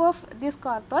help of this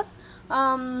corpus,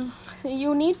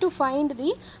 you need to find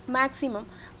the maximum.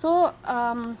 So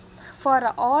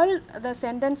for all the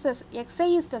sentences,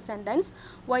 xi is the sentence,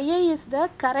 yi is the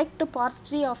correct parse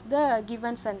tree of the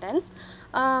given sentence.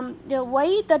 The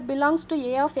y that belongs to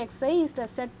a of xi is the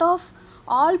set of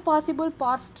all possible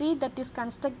parse tree that is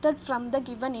constructed from the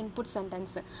given input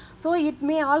sentence. So it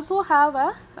may also have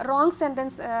a wrong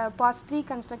sentence parse tree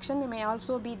construction may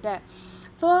also be there.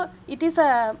 So it is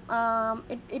a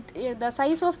the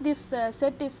size of this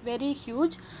set is very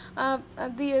huge.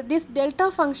 This delta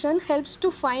function helps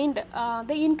to find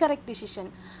the incorrect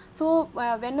decision. So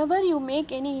whenever you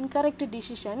make any incorrect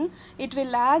decision, it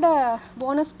will add a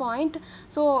bonus point.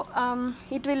 So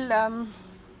it will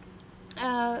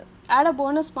add a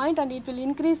bonus point and it will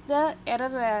increase the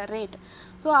error rate.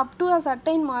 So up to a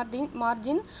certain margin,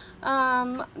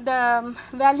 the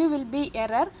value will be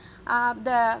error.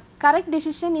 The correct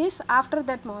decision is after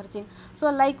that margin. So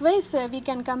likewise, we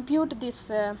can compute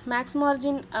this max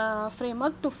margin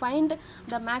framework to find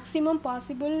the maximum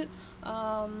possible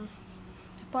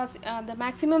the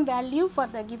maximum value for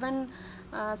the given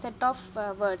set of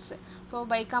words. So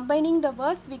by combining the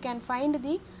words, we can find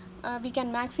the we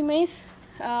can maximize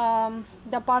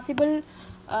the possible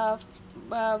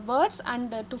words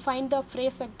and to find the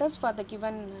phrase vectors for the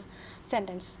given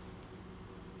sentence.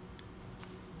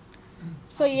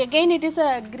 So again, it is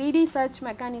a greedy search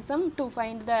mechanism to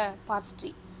find the parse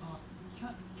tree.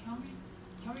 Can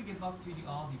we get back to the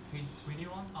page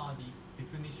 21, the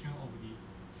definition of the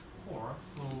score?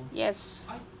 So Yes.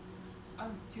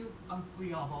 I'm still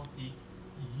unclear about the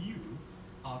U.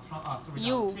 Sorry,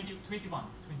 U. 21, page 21.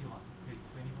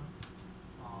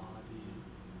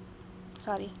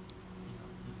 Sorry.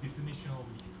 The definition of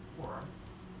the score.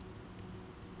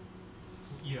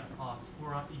 So yeah,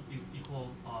 score is equal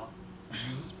U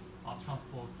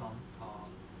transpose some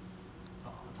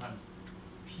times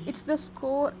P. It's the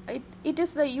score. It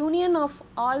is the union of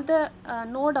all the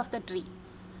node of the tree.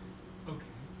 Okay.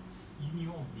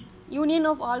 Union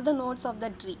of all the nodes of the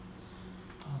tree.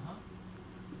 Uh-huh.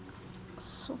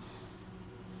 So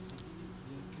It's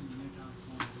just a linear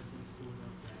transform of the score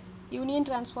of that. union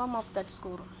transform of that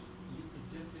score.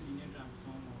 It's just a linear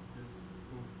transform of the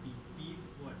score. P is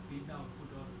what? P is the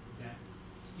output of that.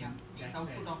 Yeah, that the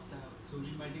output cell. of the. So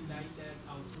we multiply that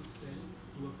output cell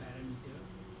to a parameter,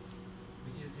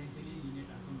 which is essentially linear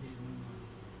transform. There is no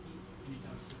non-linearity, and it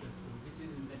outputs the score, which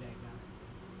is in the diagram as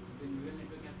well. So the neural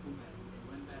network has two parameters.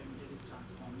 One parameter is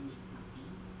transforming it to P,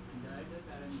 and the other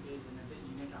parameter is another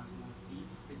linear transform of P,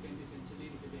 which can be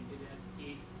essentially represented as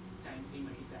 8 times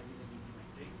 3 multiplied with the linear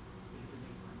matrix to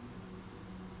represent one neuron.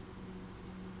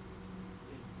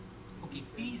 Okay,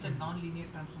 P is a non-linear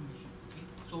transformation. Okay,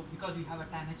 so because you have a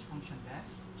tan H function there,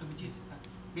 so which is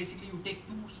basically you take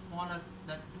two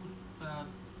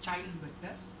child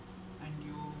vectors and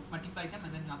you multiply them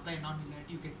and then you apply non-linearity,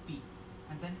 you get P.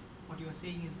 And then what you are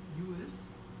saying is U is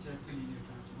Just a linear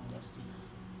transform of P.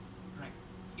 right.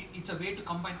 It's a way to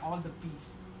combine all the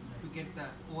P's to get the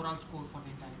overall score for the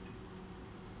entire tree.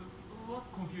 So what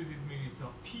confuses me is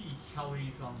P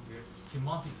carries the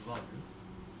semantic value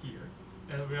here,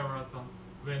 whereas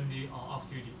when the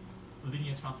after the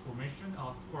linear transformation,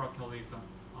 score carries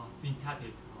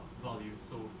syntactic value.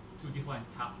 So two different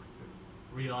tasks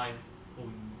rely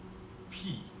on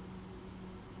P.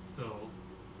 So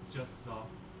just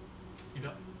is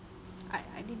a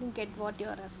I didn't get what you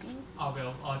are asking.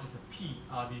 just a P.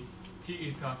 The P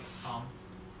is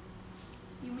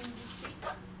You mean this thing?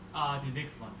 the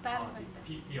next one. Parameter. The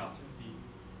P, yeah,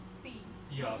 P.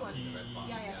 yeah, This one. P,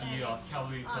 Yeah.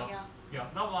 carries Yeah.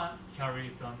 that one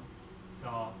carries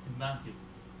semantic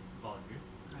value,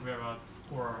 Right. whereas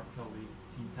score carries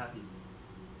syntactic.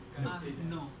 Can't say that.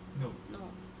 No, No. No.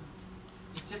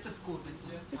 it's just a score. It's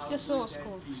just It's how just good so that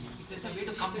score. P. It's just a Like, way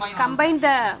to it's combine Combine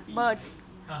the P, words.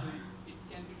 right? Uh-huh. So it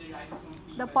can be derived from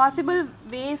P. The by possible P.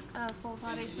 ways, for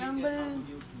Essentially, example, that's how good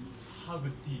your P is. How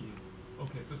good P is.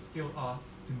 Okay, so still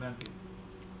semantic.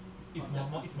 It's Oh,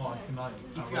 more it's more Yes.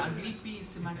 semantic. If you agree P is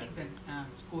semantic, then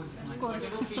score is semantic. Score is-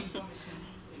 Whatever P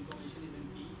information is in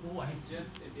P, Oh, I it's see.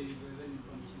 just a derivable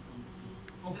information from the C.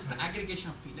 Just the aggregation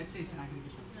of P. Let's say it's an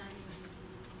aggregation of P.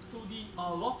 So the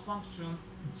loss function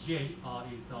J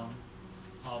is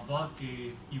what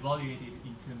is evaluated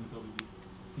in terms of the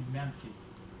semantic.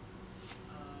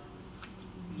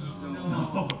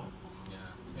 No. Yeah.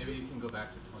 Maybe you can go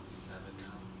back to 27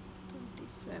 now.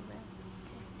 27.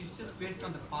 It's just based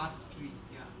on the parse tree.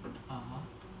 Yeah. Uh-huh.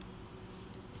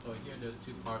 So here there's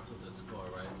two parts of the score,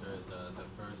 right? There's the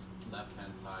first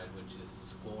left-hand side, which is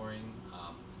scoring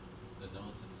the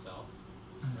nodes itself,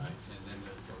 right? And then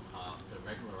there's the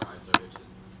regularizer, which is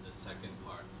the second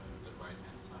part, the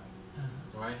right-hand side.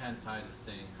 The right-hand side is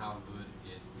saying how good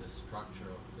is the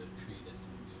structure of the tree that's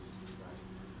induced, right?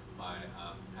 By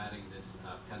adding this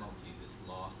penalty, this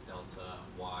loss delta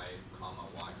y, comma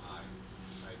yi,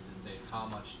 right? To say how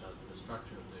much does the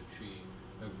structure of the tree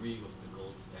agree with the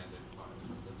gold standard parts.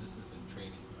 So this is in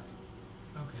training, right?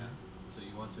 Okay. So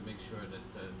you want to make sure that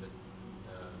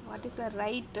What is the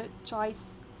right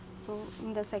choice? So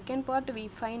in the second part, we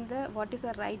find the what is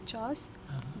the right choice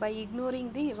by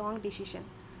ignoring the wrong decision.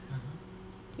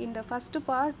 In the first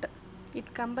part,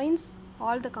 it combines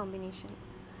all the combination.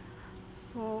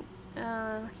 So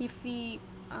if we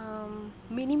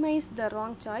minimize the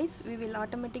wrong choice, we will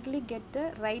automatically get the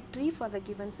right tree for the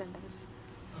given sentence.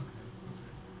 Okay.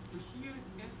 So here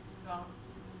S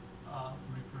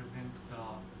represents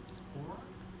score.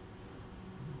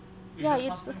 Is Yeah, that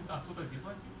it's- something totally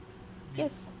different.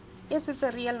 Yes, yes, it's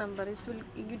a real number.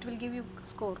 It will give you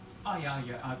score. Yeah.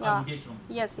 Yeah. Aggregations.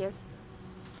 Yes, yes.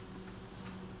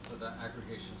 so the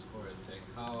aggregation score is saying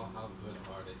how good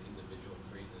are the individual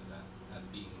phrases at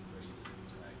being phrases,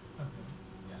 right? Okay.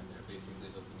 Yeah, they're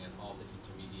basically looking at all the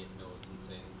intermediate nodes and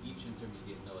saying each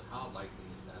intermediate node, how likely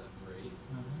is that a phrase,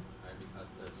 right?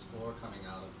 Because the score coming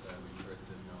out of the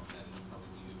recursive node, that is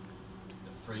telling you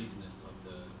the phraseness of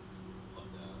the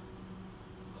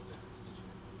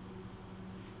constituent.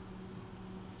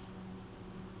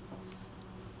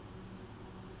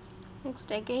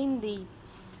 Next, again the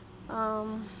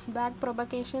back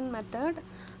propagation method.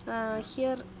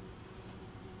 Here,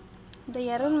 the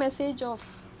error message of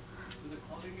So the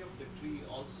quality of the tree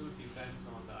also depends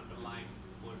on the underlying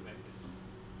word vectors.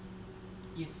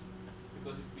 Yes.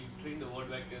 Because if we train the word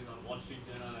vectors on Wall Street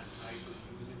Journal and try to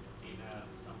use it in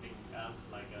something else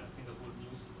like Singapore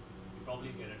News, you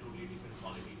probably get a totally different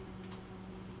quality.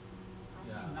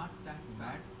 Yeah. Not that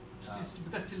bad. Yeah.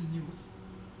 Because still news.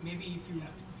 Maybe if you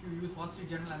use Wall Street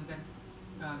Journal and then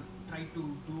try to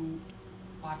do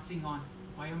parsing on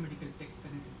biomedical text,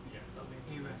 then it will be Yeah, something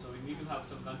Yeah. different. So we need to have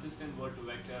some consistent word to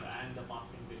vector and the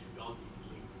parsing, they should all be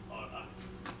linked or are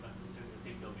consistent in the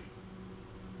same domain.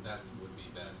 That would be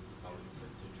best. It's always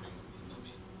good to train in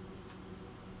domain.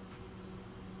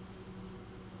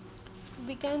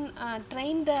 we can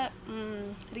train the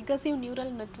recursive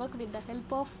neural network with the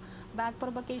help of back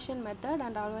propagation method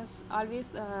and always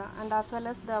and as well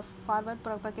as the forward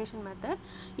propagation method.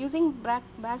 Using back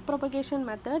propagation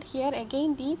method, here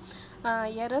again the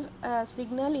error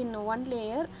signal in one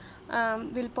layer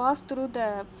will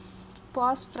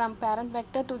pass from parent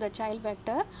vector to the child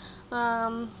vector.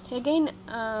 Again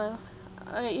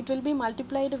it will be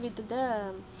multiplied with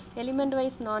the element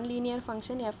wise nonlinear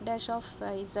function f dash of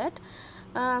z.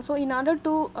 So in order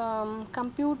to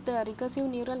compute the recursive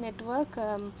neural network,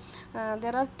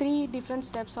 there are three different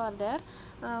steps are there.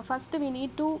 First we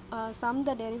need to sum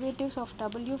the derivatives of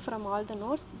w from all the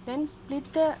nodes, then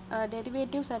split the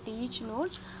derivatives at each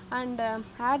node and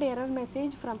add error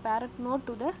message from parent node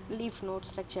to the leaf node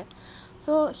structure.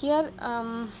 So here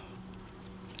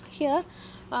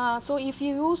so if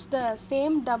you use the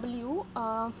same W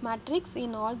matrix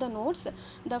in all the nodes,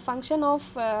 the function of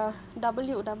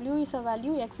W is a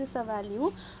value, X is a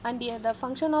value, and the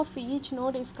function of each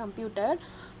node is computed.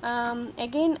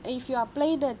 Again, if you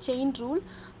apply the chain rule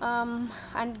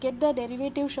and get the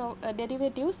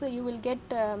derivatives, you will get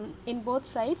in both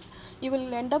sides, you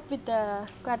will end up with a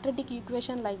quadratic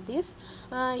equation like this.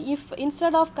 If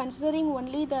instead of considering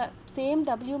only the same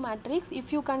W matrix,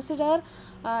 if you consider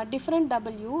different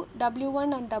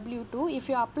W1 and W2, if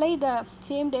you apply the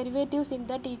same derivatives in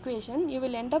that equation, you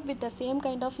will end up with the same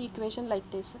kind of equation like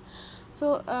this.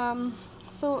 So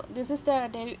So this is the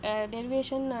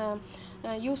derivation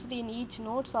used in each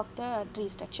nodes of the tree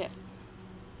structure.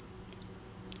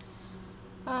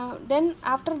 Then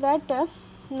after that,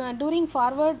 during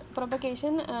forward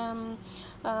propagation,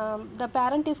 the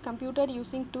parent is computed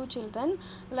using 2 children.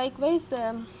 Likewise,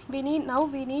 we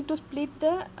need to split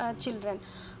the children.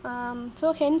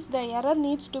 So hence the error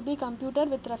needs to be computed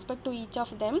with respect to each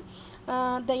of them.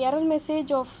 The error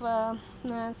message of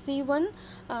C1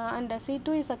 and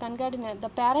C2 is the concatenate. The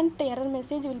parent error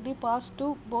message will be passed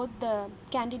to both the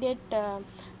candidate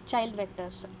child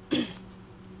vectors.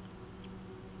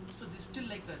 So this is still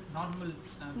like the normal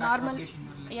Normal, backpropagation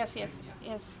neural network, yes, right?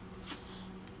 Yeah. yes.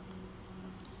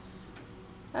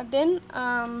 Then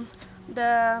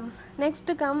the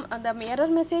next come the error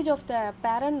message of the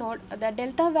parent node. The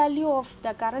delta value of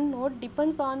the current node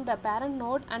depends on the parent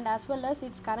node and as well as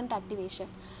its current activation.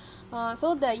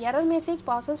 So the error message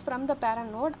passes from the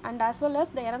parent node and as well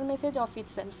as the error message of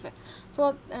itself.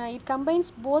 So it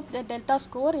combines both the delta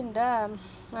score in the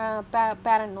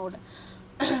parent node.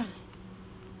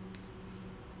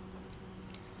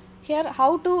 Here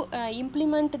how to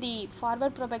implement the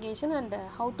forward propagation and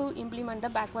how to implement the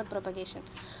backward propagation.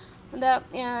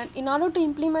 In order to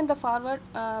implement the forward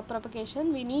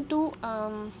propagation, we need to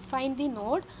find the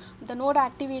node. The node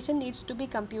activation needs to be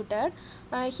computed.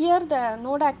 Here the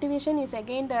node activation is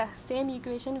again the same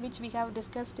equation which we have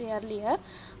discussed earlier.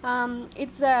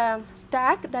 It's a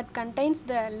stack that contains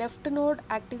the left node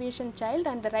activation child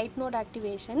and the right node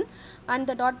activation and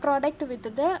the dot product with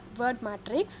the word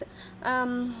matrix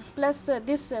plus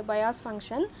this bias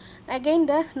function, again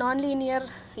the nonlinear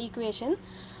equation.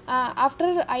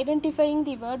 After identifying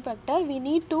the word vector, we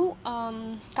need to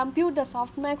compute the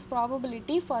softmax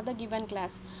probability for the given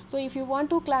class. So if you want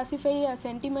to classify a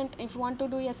sentiment, if you want to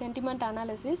do a sentiment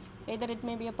analysis, either it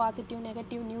may be a positive,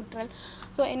 negative, neutral,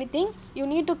 so anything, you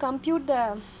need to compute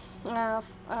the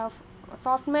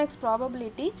softmax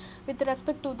probability with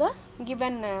respect to the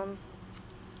given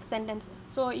sentence.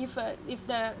 So if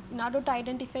in order to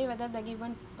identify whether the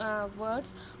given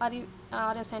words or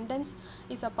a sentence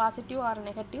is a positive or a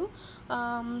negative,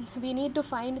 we need to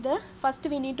find the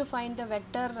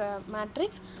vector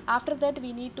matrix. After that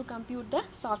we need to compute the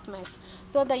softmax.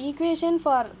 So the equation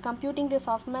for computing the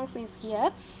softmax is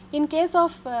here. In case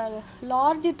of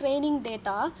large training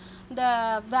data,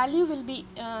 the value will be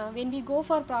when we go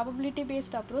for probability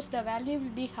based approach, the value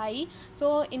will be high.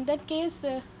 So in that case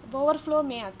overflow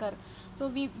may occur. So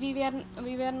we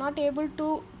were not able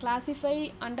to classify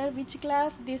under which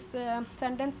class this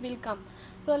sentence will come.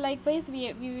 So likewise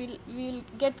we will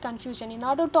get confusion. In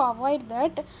order to avoid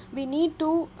that, we need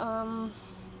to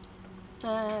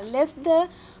less the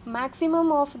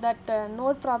maximum of that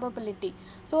node probability.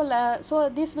 So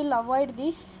this will avoid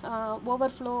the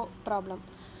overflow problem.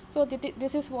 So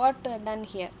this is what done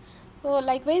here. So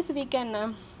likewise we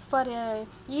can for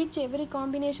every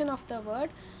combination of the word,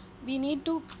 we need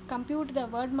to compute the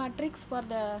word matrix for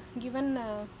the given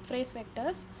phrase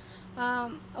vectors.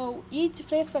 Each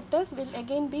phrase vectors will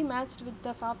again be matched with the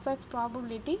softmax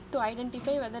probability to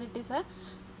identify whether it is a,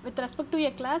 with respect to a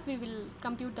class, we will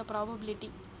compute the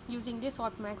probability using the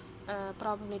softmax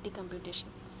probability computation.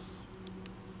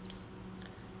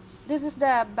 This is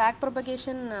the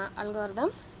backpropagation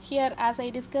algorithm. Here, as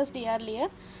I discussed earlier,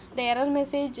 the error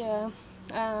message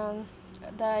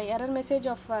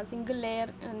of a single layer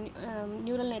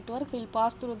neural network will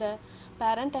pass through the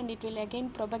parent and it will again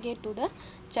propagate to the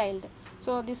child.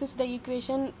 So this is the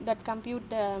equation that compute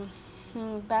the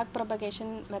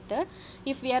backpropagation method.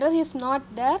 If error is not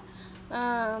there,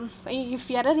 if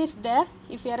error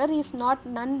is not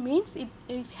none means it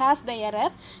has the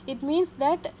error. It means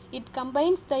that it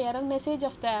combines the error message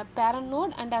of the parent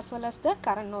node and as well as the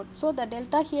current node. So the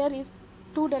delta here is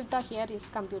 2 delta here is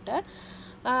computed.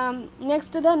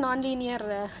 Next the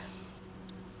nonlinear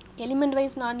element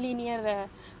wise nonlinear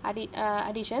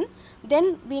addition.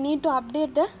 Then we need to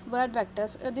update the word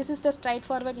vectors. This is the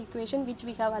straightforward equation which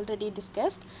we have already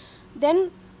discussed.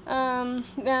 Then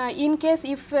in case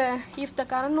if the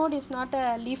current node is not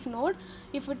a leaf node,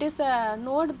 if it is a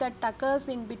node that occurs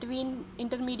in between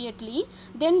intermediately,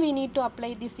 then we need to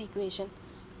apply this equation.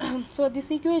 So this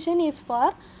equation is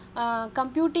for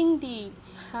computing the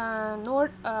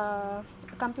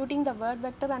computing the word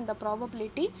vector and the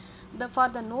probability for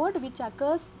the node which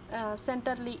occurs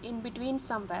centrally in between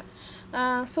somewhere.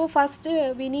 So first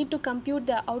we need to compute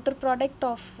the outer product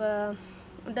of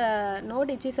the node,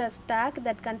 which is a stack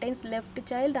that contains left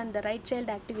child and the right child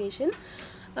activation.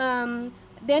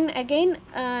 Then again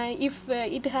if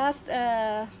it has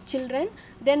children,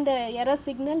 then the error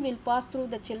signal will pass through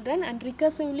the children and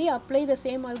recursively apply the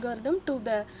same algorithm to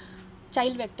the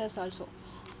child vectors also.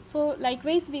 So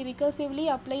likewise we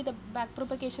recursively apply the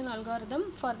backpropagation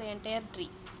algorithm for the entire tree.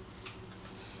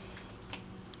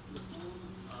 The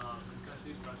whole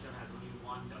recursive structure has only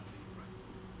one W, right?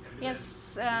 Everywhere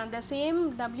Yes, the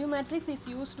same W matrix is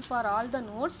used for all the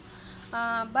nodes,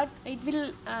 but it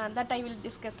will that I will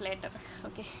discuss later.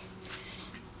 Okay.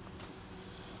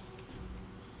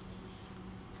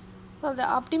 So the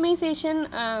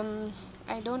optimization,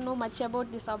 I don't know much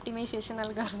about this optimization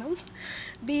algorithm.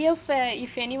 BF,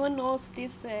 if anyone knows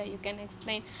this, you can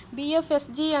explain.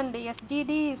 BFSG and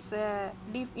SGD is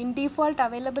in default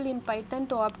available in Python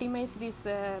to optimize this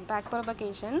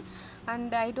backpropagation,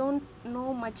 and I don't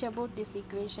know much about this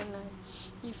equation.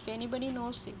 If anybody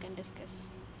knows, you can discuss.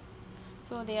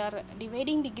 So they are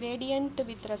dividing the gradient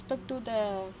with respect to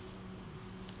the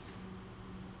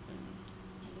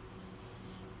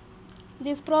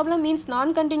this problem means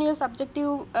non-continuous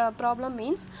objective problem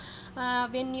means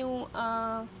when you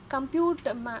compute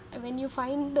when you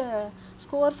find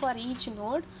score for each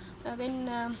node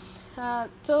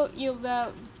so you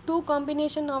two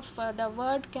combination of the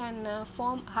word can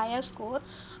form higher score,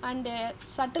 and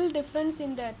subtle difference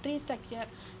in the tree structure.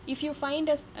 If you find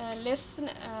a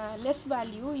less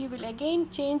value, you will again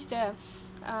change the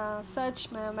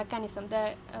search mechanism.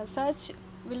 The search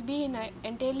will be in an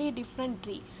entirely different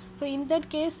tree. So in that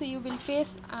case you will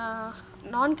face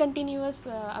non-continuous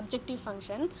objective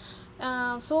function.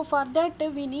 So for that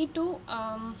we need to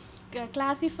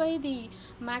classify the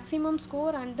maximum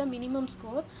score and the minimum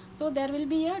score. So there will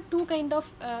be a two kind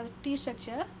of tree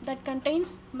structure that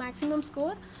contains maximum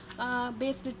score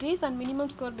based trees and minimum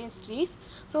score based trees.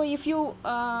 So if you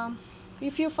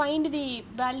find the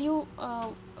value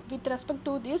with respect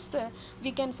to this,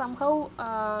 we can somehow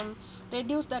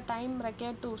reduce the time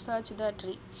required to search the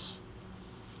tree.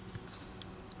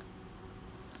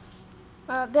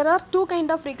 There are two kind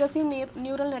of recursive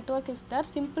neural network is there: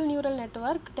 simple neural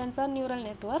network, tensor neural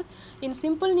network. In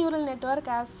simple neural network,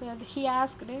 as he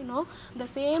asked, the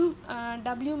same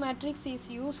W matrix is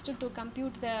used to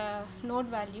compute the node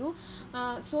value.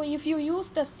 So if you use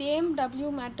the same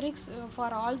W matrix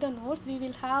for all the nodes, we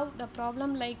will have the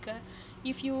problem like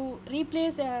if you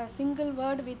replace a single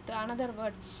word with another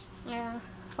word.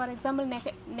 For example,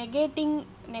 negating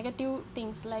negative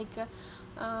things like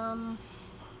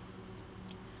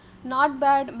not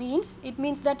bad means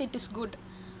that it is good.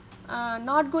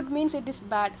 Not good means it is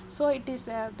bad. So it is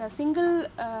the single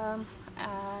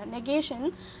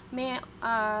negation may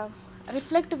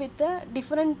reflect with a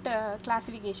different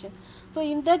classification. So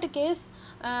in that case,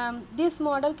 this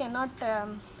model cannot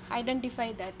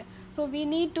identify that. So we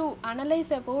need to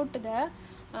analyze about the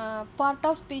part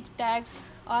of speech tags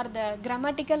or the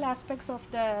grammatical aspects of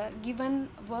the given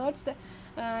words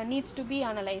needs to be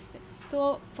analyzed.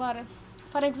 So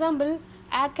for example,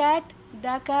 a cat,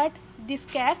 the cat, this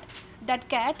cat, that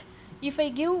cat, if I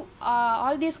give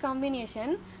all these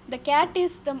combination, the cat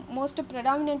is the most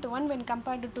predominant one when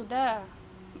compared to the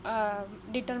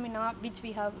determiner which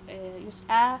we have used.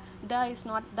 The is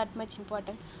not that much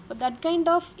important. So that kind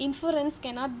of inference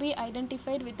cannot be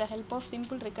identified with the help of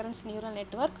simple recurrence neural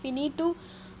network. We need to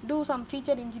do some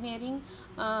feature engineering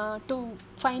to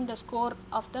find the score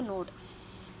of the node.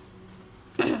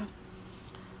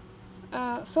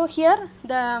 So here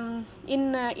the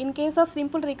in case of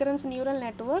simple recurrence neural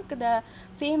network, the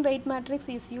same weight matrix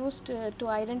is used to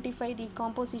identify the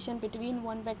composition between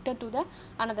one vector to the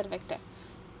another vector.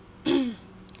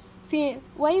 See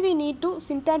why we need to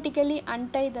syntactically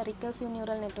untie the recursive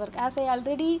neural network. As I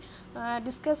already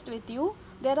discussed with you,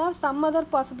 there are some other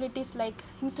possibilities, like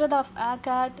instead of a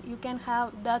cat you can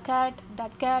have the cat,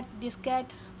 that cat, this cat.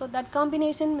 So that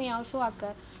combination may also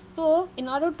occur. So in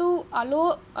order to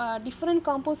allow different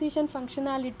composition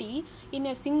functionality in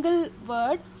a single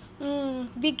word,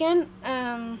 we can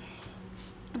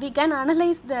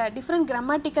analyze the different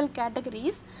grammatical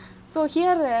categories. So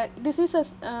here this is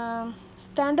a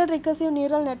standard recursive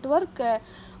neural network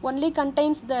only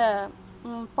contains the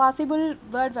possible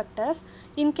word vectors.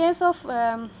 In case of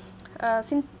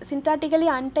syntactically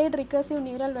untied recursive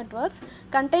neural networks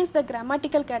contains the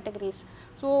grammatical categories.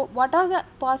 So what are the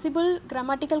possible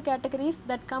grammatical categories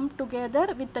that come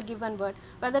together with the given word,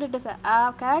 whether it is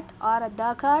a cat or a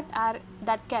the cat or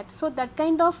that cat. So that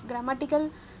kind of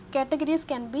grammatical categories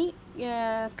can be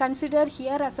considered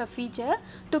here as a feature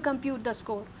to compute the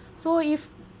score. So if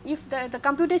the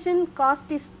computation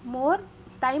cost is more,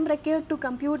 time required to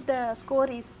compute the score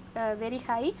is very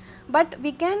high, but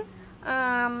we can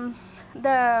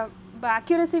the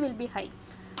accuracy will be high.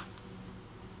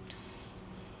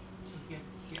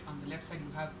 Here on the left side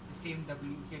you have the same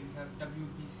W, here you have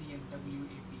WBC and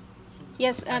WAP. So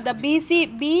Yes, the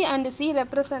B and C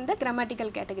represent the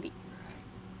grammatical category.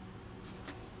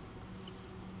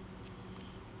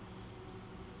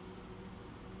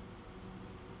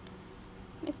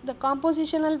 Next, the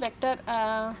compositional vector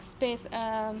space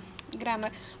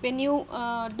grammar. When you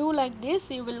do like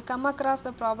this, you will come across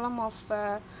the problem of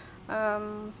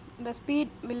the speed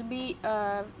will be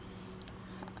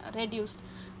reduced.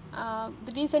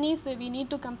 The reason is we need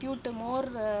to compute more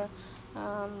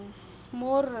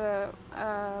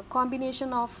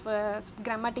combination of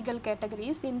grammatical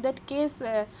categories. In that case, Do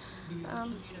you also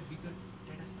need a bigger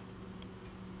data set?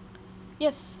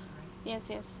 yes,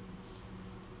 yes.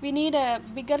 We need a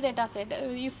bigger data set.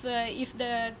 If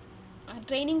the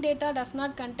training data does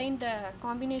not contain the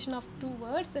combination of two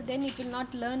words, then it will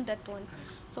not learn that one.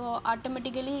 So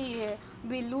automatically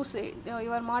we lose it.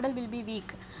 Your model will be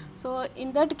weak. So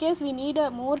in that case, we need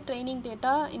more training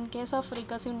data in case of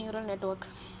recursive neural network.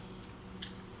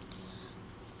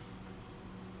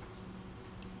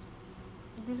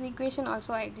 This equation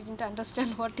also I didn't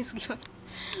understand what is given.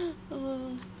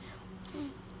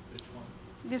 Which one?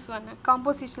 This one,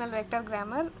 compositional vector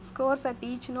grammar. Scores at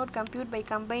each node compute by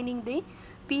combining the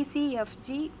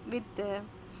PCFG with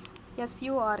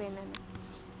SURNN.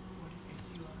 What is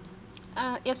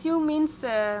SUR? SU means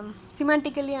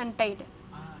semantically untied.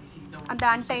 I see. No, And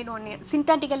the untied one,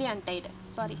 syntactically untied.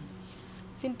 Sorry,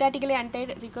 syntactically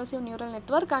untied recursive neural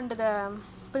network and the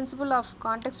principle of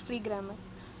context-free grammar.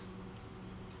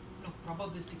 No,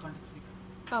 probabilistic context-free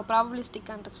grammar. Oh, probabilistic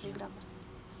context-free grammar.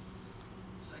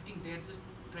 So I think they are just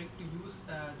trying to use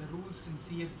the rules in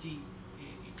CFG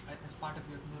as part of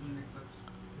your neural networks.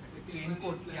 The To second encode,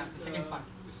 one is like yeah, the second part.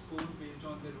 score based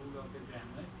on the rule of the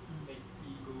grammar, like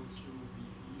P goes to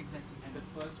BC. Exactly. And the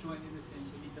first one is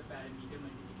essentially the parameter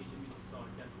multiplication which is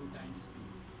solved at 2 times P.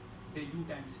 The U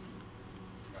times P.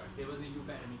 Right. There was a U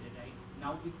parameter, right?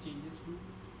 Now it changes to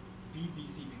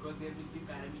VBC because there will be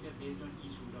parameter based on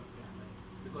each rule of grammar.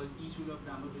 Because each rule of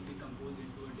grammar will be composed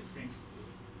into a different score.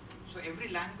 So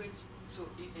every language, so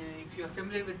if you are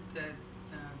familiar with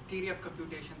theory of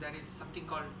computation, there is something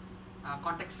called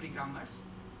context-free grammars.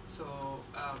 So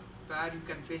where you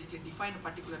can basically define a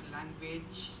particular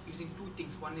language using two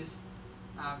things. One is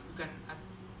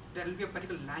there will be a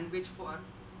particular language for.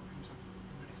 I'm sorry,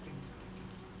 I'm not explaining this correctly.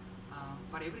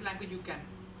 For every language, you can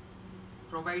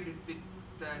provide it with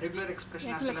the regular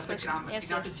expression as well as the grammar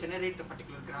in order to generate the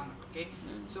particular grammar. Okay,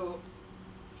 so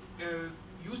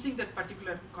using that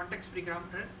particular context-free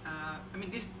grammar,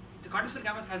 the context-free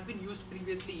grammar has been used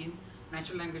previously in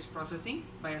natural language processing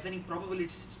by assigning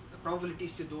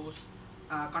probabilities to those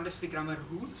context-free grammar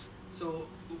rules. So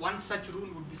one such rule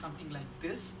would be something like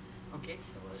this. Okay,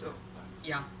 so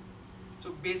yeah.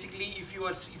 So basically, if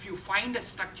you find a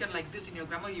structure like this in your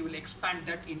grammar, you will expand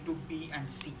that into B and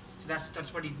C. So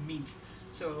that's what it means.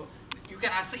 So you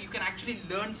can actually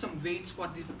learn some weights for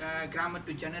the grammar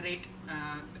to generate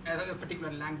a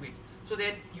particular language. So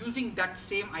they're using that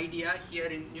same idea here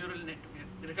in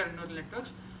recurrent neural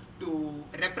networks to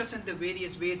represent the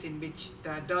various ways in which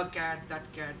the cat,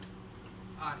 that cat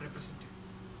are represented.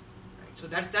 Right. So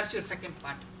that's your second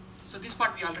part. So this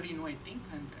part we already know, I think,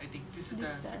 and I think this is the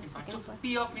second part. So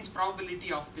P of means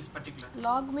probability of this particular.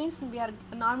 Log means we are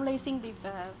normalizing the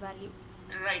value.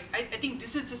 Right. I think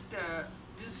this is just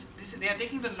they are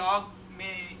taking the log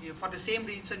for the same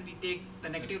reason we take the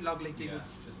negative log likelihood.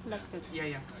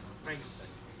 Yeah.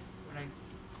 Right.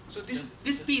 So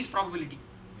this P is probability.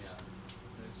 Yeah.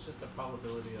 It's just the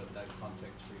probability of that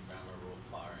context-free grammar rule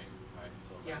firing, right?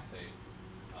 So let's say,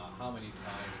 how many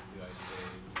times do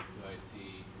I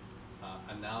see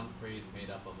a noun phrase made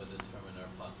up of a determiner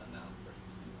plus a noun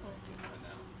phrase? Okay. A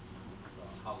noun. So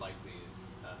how likely is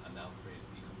a noun phrase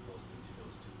decomposed into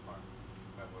those two parts?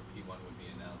 Right, where P1 would be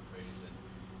a noun phrase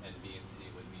and B and C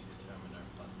would be determiner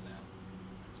plus noun.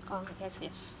 Oh,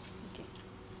 yes. Okay.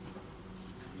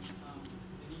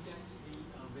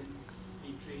 When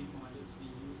we train models,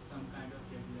 we use some kind of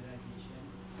regularization.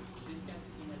 This can be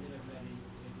seen as a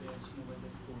regularization over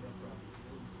the score of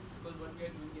probability. Because what we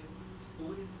are doing is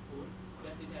score is score,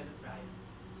 plus it has a prior.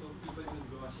 So people use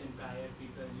Gaussian prior,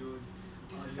 people use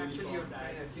This is actually your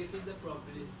prior. This is a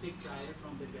probabilistic prior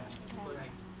from the grammar. Because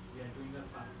Right. we are doing a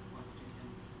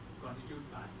constitute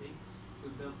parsing. So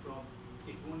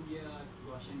it won't be a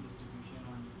Gaussian distribution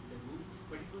on the rules,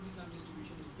 but it will be some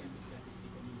distribution which can be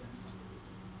statistically done from the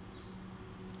data.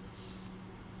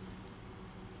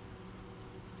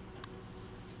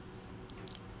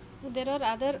 There are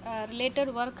other related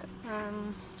work.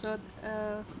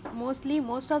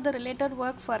 Most of the related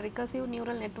work for recursive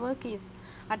neural network is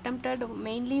attempted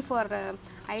mainly for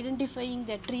identifying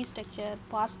the tree structure,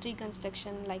 parse tree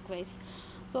construction, likewise.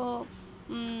 So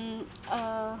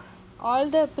All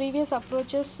the previous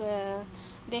approaches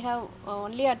they have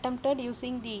only attempted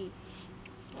using the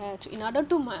in order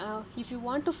to if you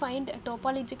want to find a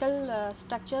topological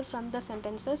structure from the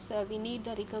sentences, we need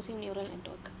the recursive neural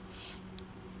network.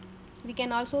 We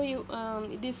can also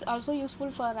this also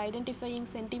useful for identifying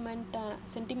sentiment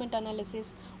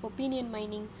analysis, opinion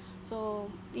mining. So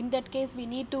in that case we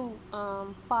need to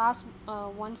parse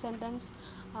one sentence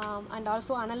and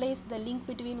also analyze the link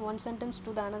between one sentence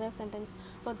to the another sentence.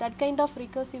 So that kind of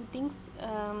recursive things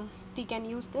we can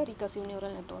use the recursive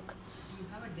neural network. Do you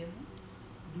have a demo?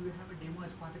 Do you have a demo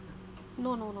as part of it?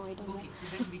 No, I don't Okay,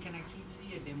 so then we can actually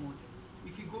see a demo there.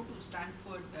 If you go to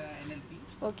Stanford NLP,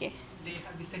 Okay. they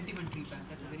have the sentiment tree plan.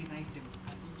 That's a very nice demo.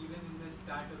 I think even in the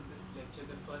start of this lecture,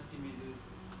 the first image is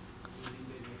using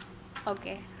the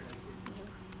Okay.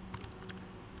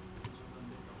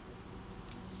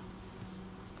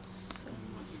 So,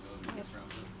 yes.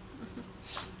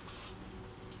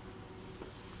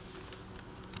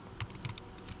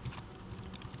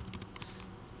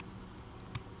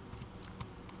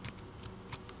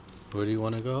 Where do you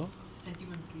want to go?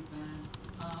 Sentiment tree plan.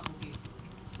 Okay.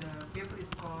 The paper is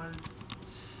called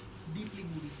Deeply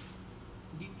Moving.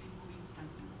 Deeply Moving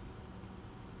Stanford.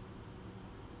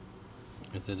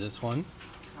 Is it this one?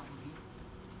 Probably.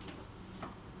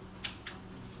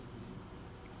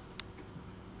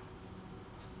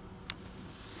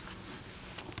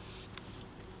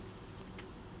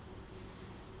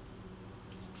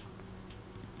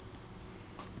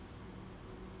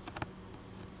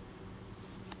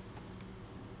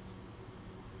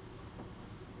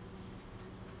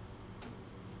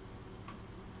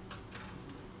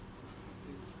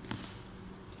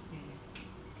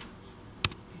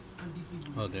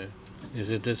 Oh, there. Is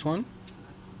it this one?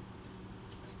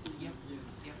 Yep.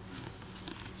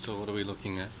 So what are we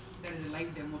looking at? There is a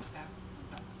live demo tab.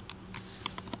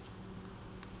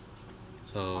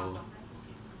 So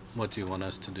what do you want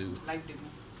us to do? Live demo.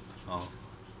 Oh.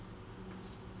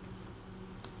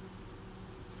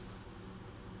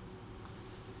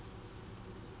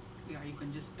 Yeah, you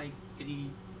can just type any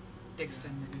text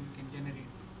and then you can generate.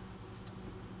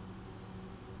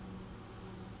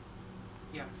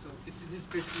 Yeah, so this is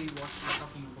basically what we're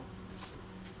talking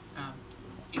about.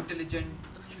 Intelligent,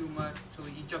 humor. So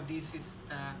each of these is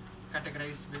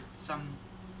categorized with some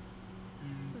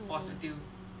positive.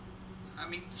 I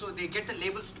mean, so they get the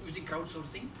labels using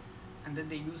crowdsourcing, and then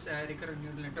they use recurrent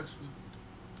neural networks to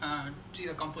see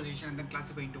the composition and then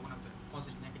classify into one of the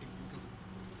positive, negative, neutral.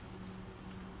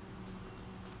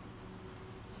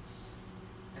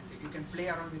 That's it. You can play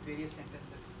around with various sentences.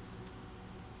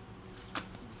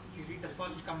 If you read the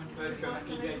first comment,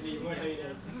 exactly what I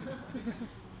read.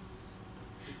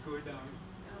 Go down.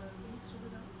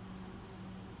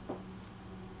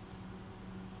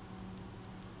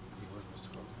 You want to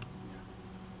scroll down?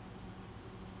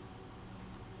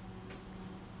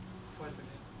 further.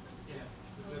 Yeah, Yeah,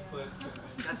 the first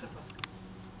comment. that's the first comment.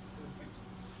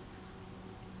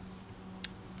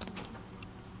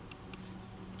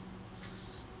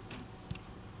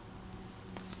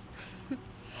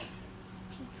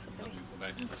 Let me go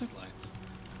back to the slides.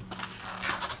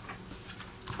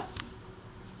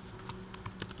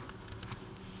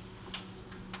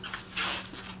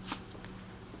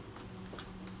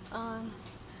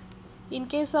 In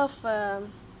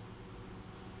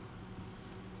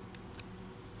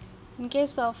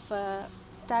case of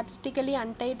statistically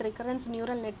untied recurrence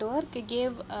neural network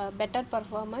gave better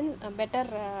performance, better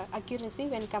accuracy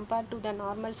when compared to the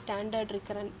normal standard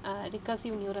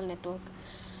recursive neural network.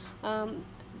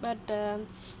 But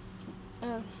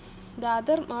the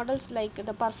other models, like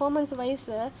the performance wise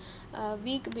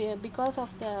weak because of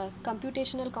the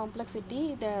computational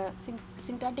complexity. The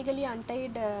syntactically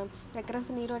untied recurrence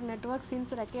neural network,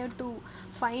 since required to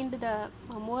find the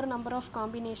more number of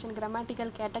combination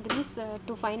grammatical categories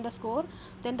to find the score,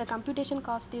 then the computation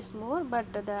cost is more,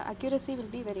 but the accuracy will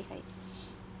be very high.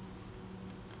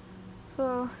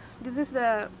 So this is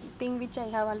the thing which I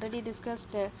have already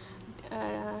discussed.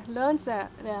 Learns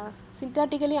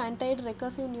syntactically untied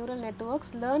recursive neural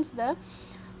networks learns the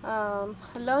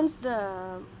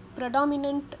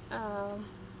predominant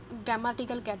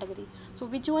grammatical category. So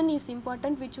which one is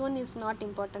important, which one is not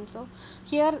important. So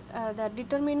here the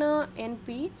determiner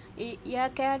NP, a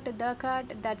cat, the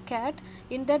cat, that cat.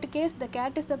 In that case, the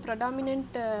cat is the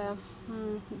predominant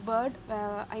word,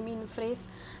 I mean phrase,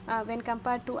 when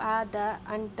compared to the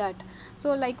and that.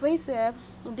 So likewise,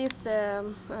 this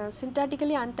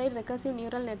syntactically untied recursive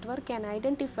neural network can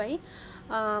identify,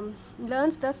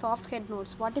 learns the soft head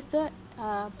nodes. What is the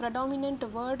predominant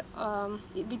word,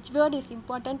 which word is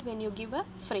important when you give a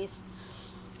phrase.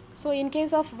 So in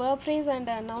case of verb phrase and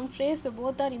noun phrase,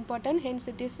 both are important, hence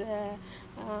it is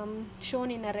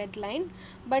shown in a red line.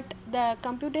 But the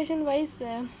computation wise,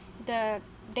 the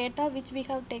data which we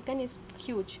have taken is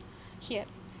huge here.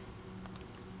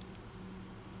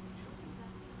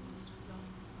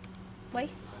 Why?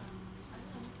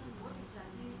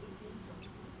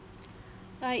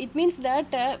 It means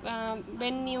that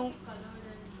when you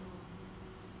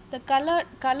the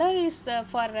color is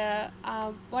for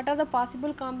what are the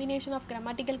possible combination of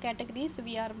grammatical categories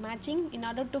we are matching in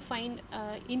order to find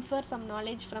infer some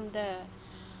knowledge from the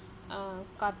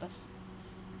corpus.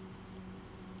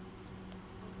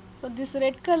 So this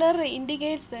red color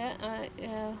indicates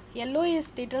yellow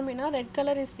is determiner, red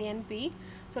color is the NP.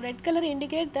 So red color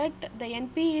indicates that the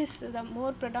NP is the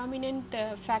more predominant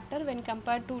factor when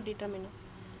compared to determiner.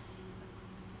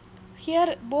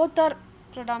 Here both are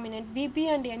predominant, VP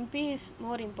and NP is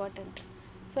more important.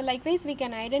 So likewise we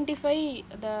can identify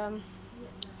the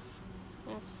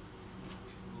yes.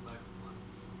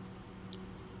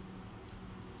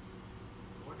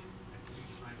 What is actually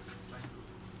trying to do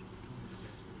in this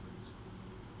experiment?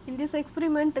 In this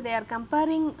experiment they are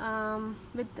comparing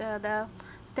with the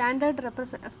standard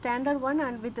one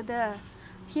and with the,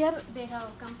 here they have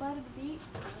compared the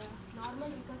normal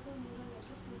recursive neural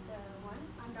network with one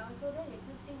and also the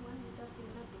existing one which are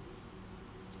similar to this.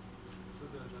 So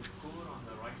the score on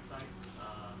the right side.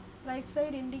 Right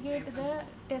side indicate the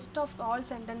test of all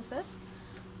sentences.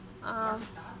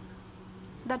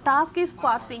 The task is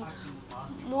parsing.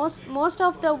 Most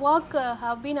of the work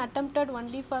have been attempted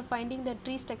only for finding the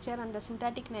tree structure and the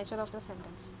syntactic nature of the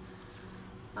sentence.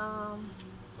 So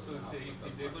if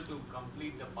it's able to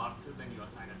complete the parser, then you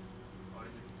assign us, or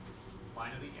is it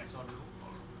binary, yes or no?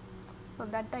 Or So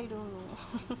that I don't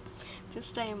know.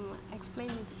 Just I am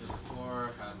explaining this. The score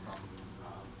has some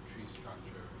tree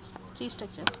structure. Tree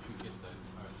structures. So if you get the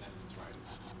sentence right,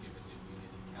 given the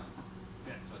unity count.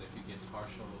 Yeah. So if you get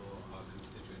partial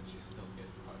constituents, you still get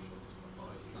partial score.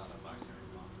 So it's not a binary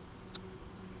loss.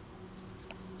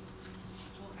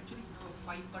 So actually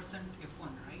 5%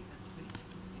 F1, right? That's very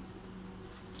significant.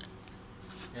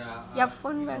 Yeah.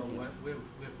 F1 value.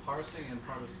 With parsing and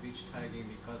part of speech tagging,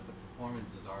 because the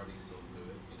performance is already so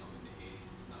good, in the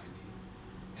 80s to 90s,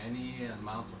 any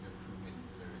amount of improvement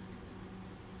is very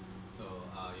significant. So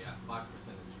yeah, 5%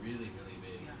 is really, really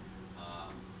big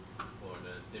for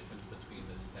the difference between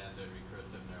the standard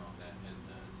recursive neural net and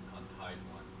the untied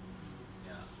one.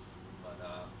 Yeah, but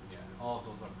yeah, all of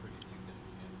those are pretty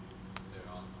significant.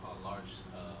 They're on a large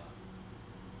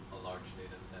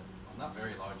data set. Well, not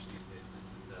very large these days. This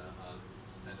is the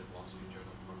standard Wall Street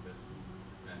Journal corpus,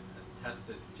 and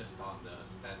tested just on the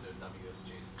standard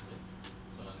WSJ split.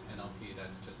 So in NLP,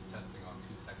 that's just testing on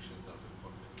 2 sections of the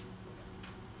corpus,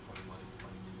 21 and 22.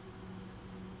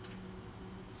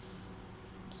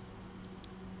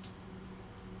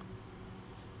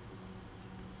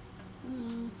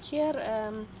 Here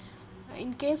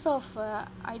in case of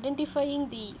identifying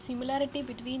the similarity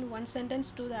between one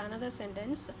sentence to the another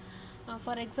sentence,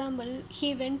 for example,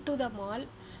 he went to the mall,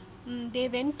 they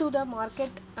went to the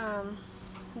market,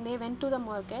 he went to the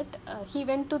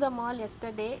mall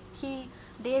yesterday,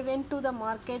 they went to the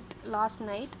market last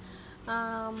night,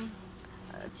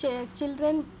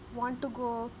 children want to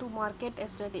go to market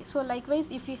yesterday. So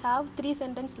likewise, if you have 3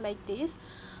 sentences like this,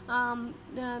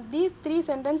 these 3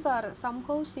 sentences are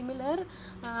somehow similar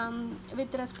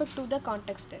with respect to the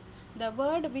context. The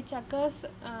word which occurs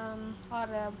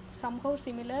are somehow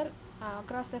similar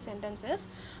across the sentences,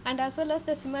 and as well as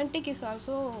the semantic is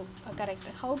also correct.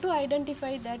 How to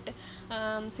identify that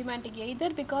semantic? Either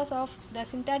because of the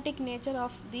syntactic nature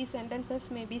of these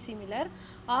sentences may be similar,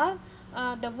 or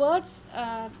the words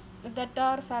that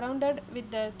are surrounded with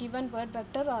the given word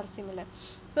vector are similar.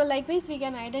 So likewise we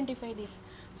can identify this.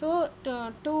 So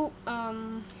to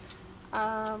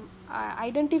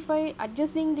identify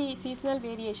adjusting the seasonal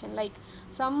variation, like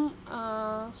some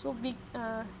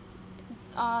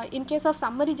in case of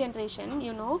summary generation,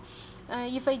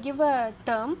 if I give a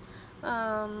term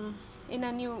in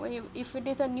a new, if it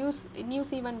is a news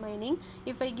event mining,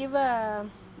 if I give a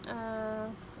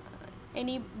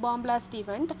any bomb blast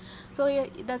event, so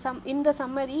in the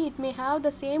summary it may have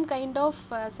the same kind of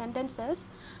sentences,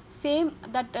 same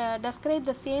that describe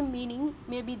the same meaning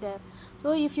may be there.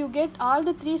 So if you get all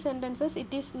the 3 sentences,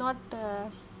 it is not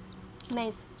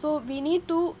nice. So we need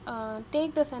to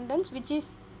take the sentence which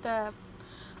is the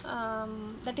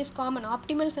that is common,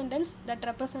 optimal sentence that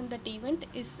represent that event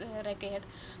is required.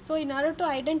 So in order to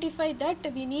identify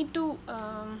that, we need to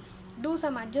do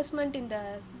some adjustment in the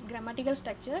grammatical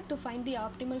structure to find the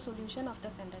optimal solution of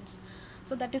the sentence.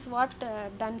 So that is what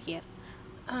done here.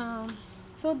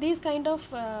 So these kind of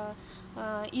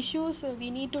issues we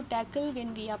need to tackle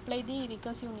when we apply the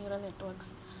recursive neural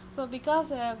networks. So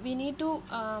because we need to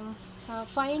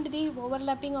find the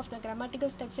overlapping of the grammatical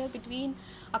structure between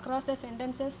across the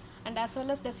sentences, and as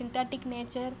well as the syntactic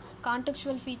nature,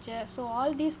 contextual feature. So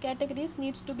all these categories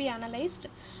needs to be analyzed.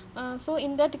 So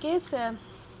in that case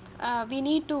we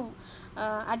need to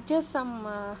adjust some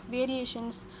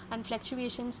variations and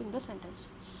fluctuations in the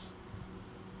sentence.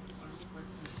 One more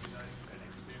question is regarding that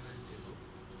experiment table.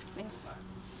 Yes.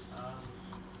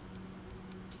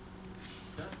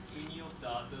 Does any of the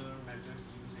other methods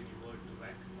use any word to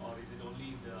vec, or is it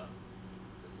only the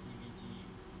CVG?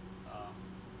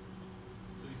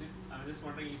 So is it? I'm just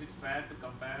wondering, is it fair to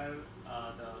compare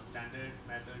the standard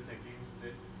methods against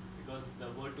this? Because the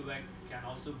word to vec can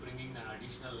also bring in an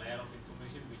additional layer of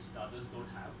information which the others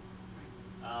don't have.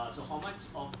 So how much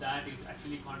of that is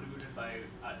actually contributed by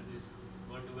this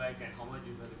word to vec, and how much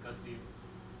is the recursive?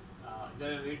 Is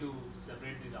there a way to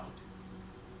separate this out?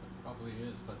 Probably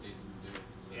is, but they didn't do it.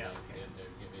 So Yeah,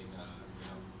 they're giving a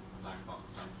black box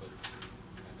output,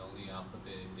 and the only output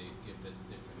they give that's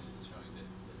different is showing that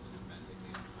the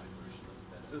semantically implied version is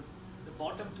better. So the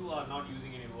bottom two are not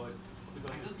using any word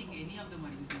because I don't think any of them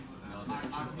are using No, our they're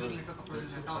neural too network early.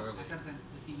 approaches They're at all, too early. other than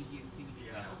the CVG and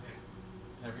CVG. Yeah, okay.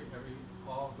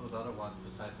 All of those other ones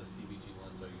besides the CVG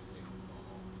ones are using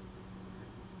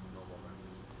normal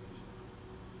representations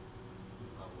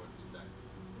without word to vec,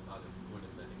 without word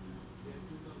embeddings. They're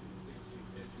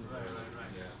 2016. They're too Right, early. right,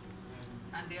 right. Yeah.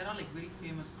 And they are all like very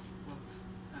famous works,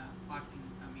 parsing,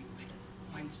 like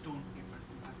milestone papers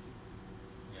in parsing.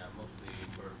 Yeah, mostly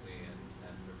Berkeley and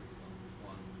Stanford results.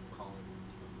 One Collins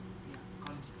is from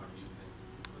College UPenn.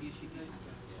 PhD thesis.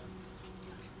 Yeah.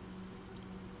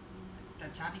 The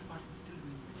Charlie parts is still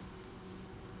doing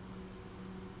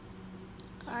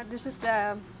well. This is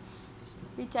the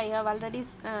which I have already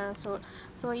so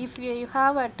if you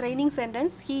have a training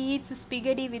sentence, he eats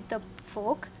spaghetti with a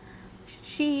fork,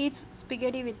 she eats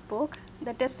spaghetti with pork.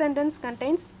 The test sentence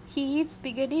contains he eats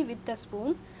spaghetti with a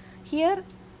spoon. Here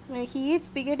he eats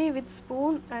spaghetti with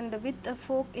spoon and with a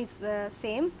fork is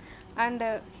same,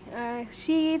 and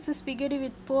she eats spaghetti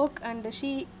with pork and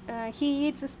he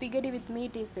eats spaghetti with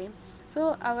meat is same.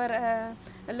 So our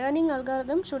learning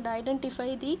algorithm should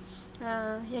identify the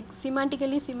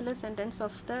semantically similar sentence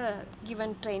of the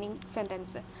given training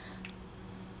sentence.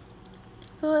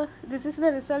 So this is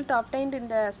the result obtained in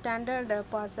the standard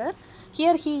parser.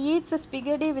 Here he eats a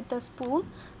spaghetti with a spoon.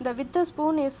 The with a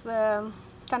spoon is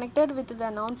connected with the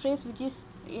noun phrase, which is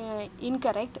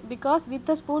incorrect, because with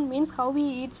a spoon means how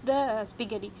he eats the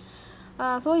spaghetti.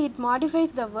 So it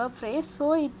modifies the verb phrase,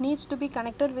 so it needs to be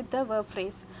connected with the verb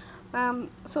phrase.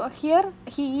 So here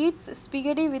he eats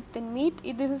spaghetti with the meat.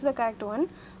 This is the correct one.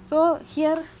 So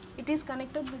here it is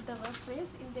connected with the verb phrase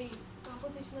in the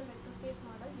compositional vector space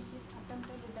model, which is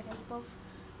attempted with the help of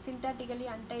syntactically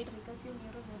untied recursive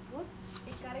neural network.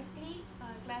 It correctly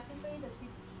classifies the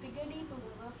spaghetti to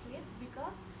the verb phrase,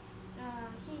 because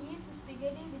he eats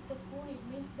spaghetti with the spoon. It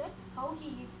means that how he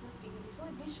eats the spaghetti. So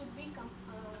this should be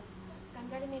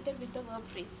concatenated with the verb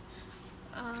phrase.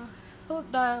 So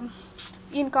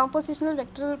in compositional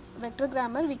vector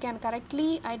grammar, we can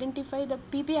correctly identify the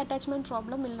PP attachment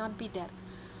problem will not be there.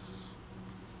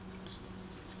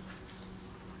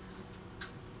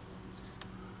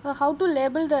 How to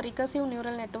label the recursive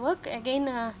neural network?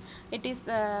 Again, it is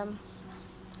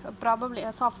probably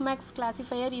a softmax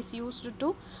classifier is used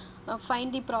to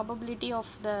find the probability of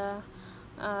the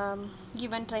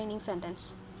given training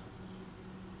sentence.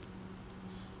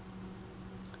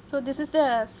 So this is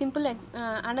the simple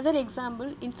another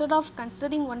example. Instead of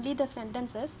considering only the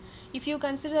sentences, if you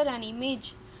consider an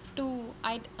image to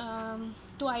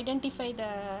identify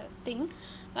the thing,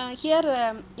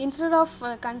 here instead of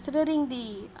considering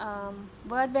the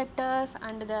word vectors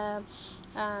and the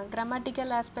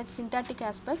grammatical aspect, syntactic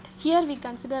aspect, here we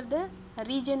consider the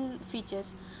region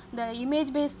features. The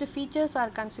image based features are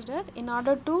considered in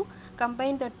order to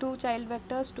combine the two child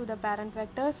vectors to the parent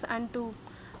vectors, and to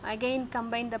again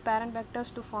combine the parent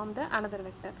vectors to form the another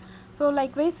vector. So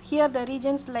likewise here the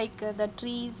regions like the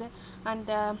trees and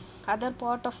the other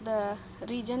part of the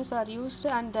regions are used,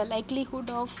 and the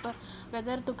likelihood of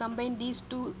whether to combine these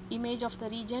two image of the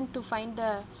region to find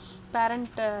the parent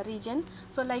region.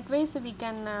 So likewise we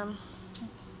can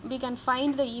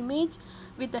find the image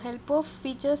with the help of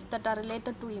features that are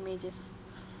related to images.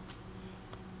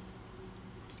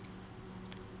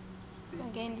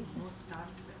 Again, this most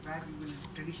tasks where we will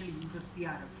traditionally use a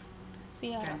CRF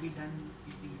can be done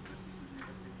using recursive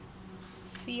neural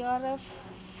networks. CRF,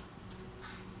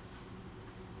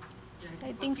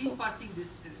 I think so. Parsing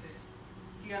this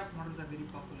CRF models are very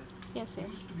popular. Yes, yes.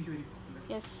 Used to be very popular.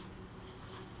 Yes.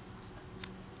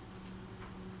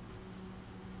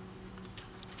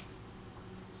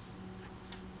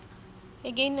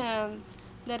 Again,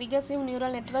 the recursive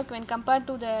neural network, when compared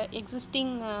to the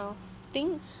existing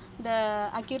thing, the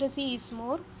accuracy is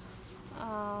more,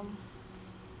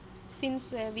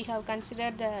 since we have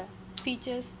considered the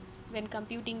features when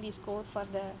computing the score for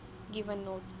the given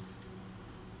node.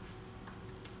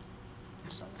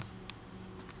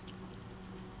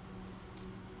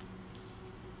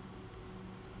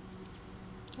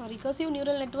 A recursive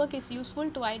neural network is useful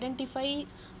to identify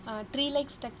tree-like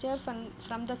structure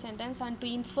from the sentence and to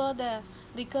infer the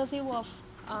recursive of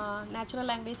natural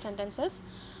language sentences,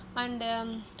 and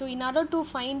in order to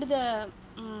find the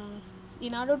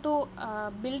in order to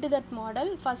build that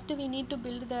model, first we need to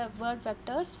build the word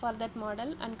vectors for that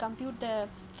model and compute the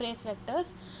phrase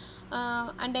vectors.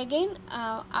 And again,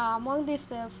 among this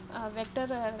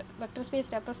vector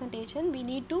space representation, we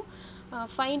need to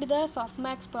find the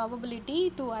softmax probability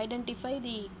to identify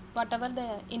the whatever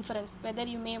the inference, whether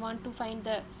you may want to find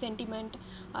the sentiment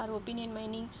or opinion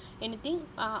mining, anything.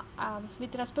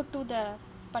 With respect to the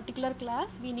particular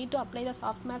class, we need to apply the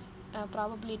softmax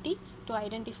probability to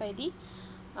identify the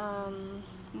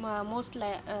most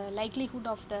likelihood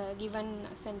of the given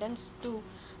sentence to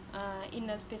in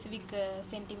a specific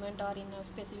sentiment or in a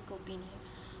specific opinion.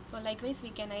 So likewise,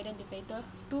 we can identify the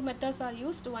two methods are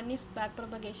used. One is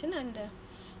backpropagation and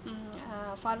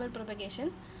forward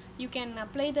propagation. You can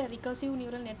apply the recursive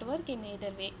neural network in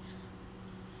either way.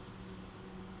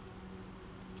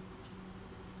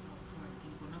 So I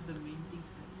think one of the main things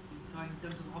that we saw in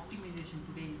terms of optimization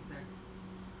today is that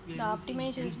we The are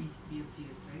optimization. using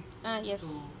BFGS, right? Yes.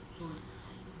 So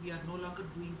we are no longer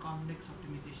doing convex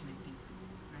optimization, I think,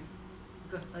 right?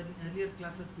 Because in earlier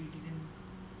classes we didn't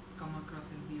come across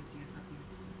LBFGS or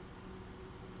BFGS.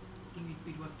 I think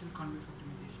it was still convex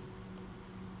optimization.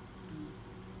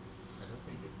 I don't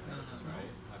think it No, matters, no. right?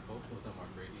 Both of them are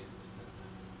gradient descent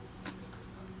methods.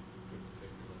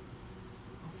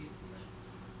 Okay. Right?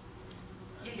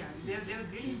 They are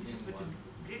gradient Choosing descent, but the one.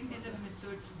 gradient descent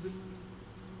methods will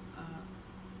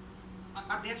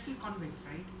are they still convex,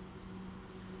 right?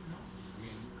 No. I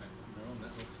mean, neural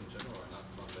networks in general are not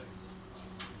convex.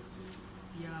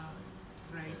 Yeah.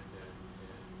 Right.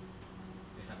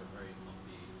 They have a very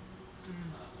lumpy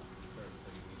curve, so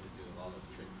you need to do a lot of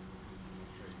tricks to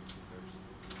make sure you converge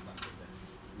something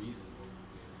that's reasonable.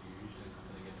 If you're usually not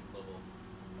going to get a global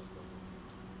mean.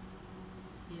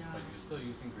 Yeah. But you're still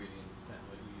using gradient descent,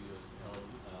 whether you use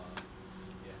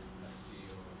SG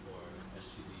or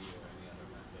SGD or any other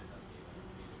method of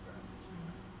data graphs.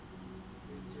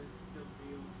 It's just the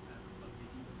way of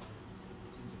updating the parameter,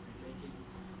 which is different. Like in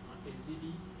SGD,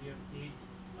 we update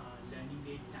learning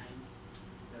rate times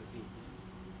the gradient.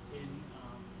 In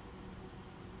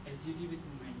SGD with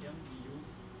momentum, we use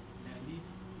learning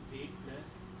rate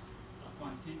plus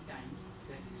constant times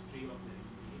the history of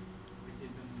learning rate, which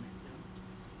is the momentum,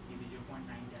 maybe 0.9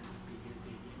 times the previous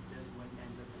gradient plus 1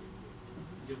 times the current rate,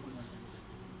 0.1 times the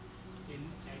current. In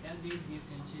ADA grade, we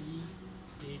essentially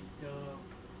take the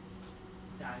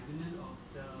diagonal of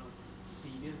the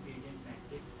previous gradient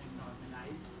matrix and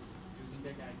normalize using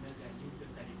the diagonal value the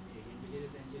correct gradient, which is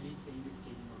essentially saying the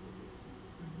scaling of the gradient.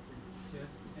 It's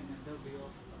just another way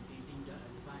of updating the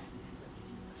alpha and hence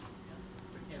updating the parameter.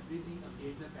 But everything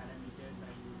updates the parameter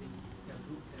by using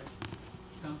W plus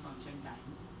some function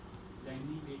times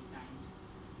learning rate times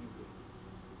new grade,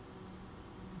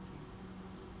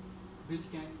 which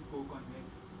can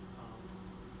co-convex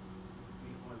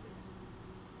with all the time.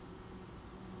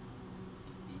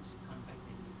 Each compact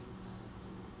integral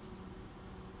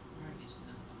Right.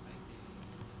 additional compact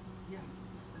Yeah.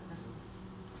 That's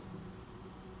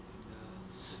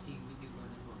the thing with neural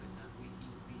network is that we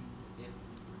increase the depth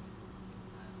of neural network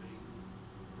and reduce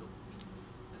the mean.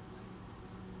 That's like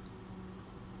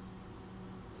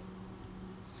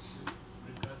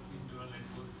Recursive neural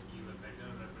networks give a better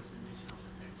representation of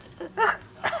the sentence.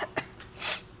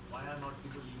 Why are not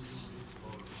people using this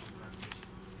for translation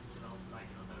instead of the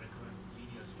recurrent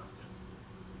linear structure?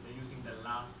 They're using the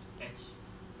last edge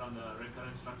from the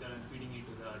recurrent structure and feeding it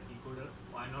to the decoder.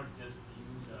 Why not just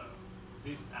use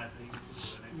this as the input to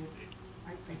the next Yes. state?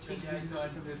 I think Actually, this I is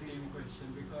thought also the very same good. question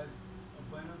because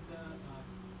one of the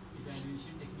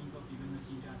evaluation technique of even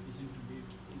machine translation today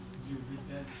is which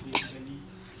does basically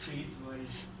phrase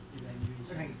wise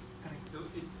evaluation. Right. Correct. So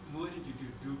it's more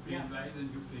intuitive, do Yeah. phrase wise and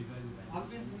do phrase wise evaluation.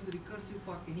 Always use recursive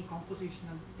for any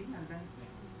compositional thing and then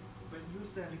But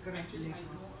use the recurrent actually, I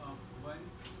later know on. one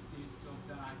state of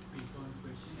the art paper on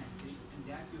question answering, and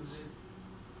that uses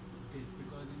this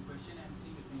because in question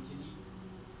answering, essentially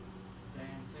the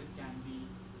answer can be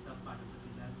sub part of the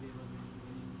phrase, as there was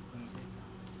given in one of the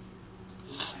examples.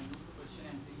 So I know the question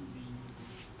answering being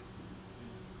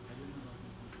I don't know about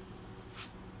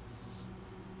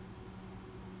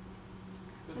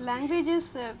this. Languages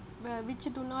which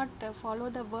do not follow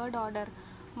the word order,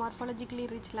 morphologically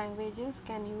rich languages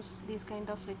can use these kind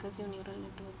of recursive neural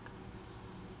network.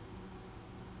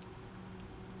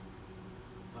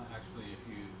 Actually, if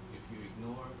you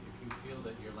feel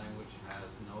that your language has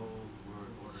no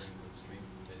word ordering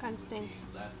constraints, then Constraints.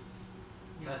 you would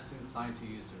be less inclined to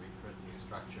use a recursive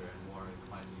structure and more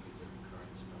inclined to use a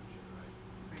recurrent structure, right?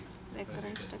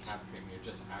 Recurrent So structure. you're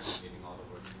just aggregating all the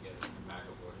words together in a bag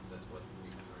of words. That's what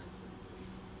recurrent is doing.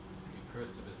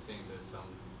 Recursive is saying there's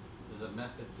a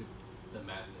method to the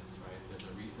madness, right? There's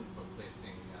a reason for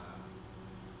placing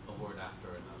a word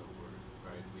after another word,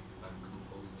 right? Because I'm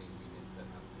composing units that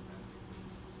have semantic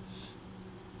meaning.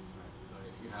 Right. So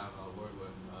if you have a word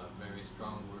with very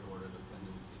strong word order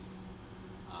dependencies,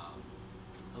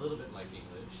 a little bit like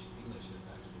English. English is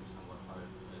actually somewhat hard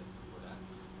for that.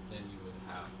 Then you would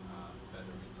have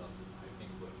better results, I think,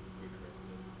 with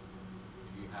recursive.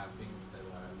 If you have things that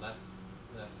are less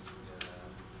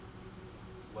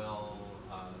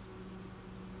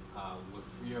with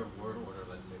freer word order,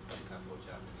 let's say, for example,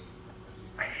 Japanese,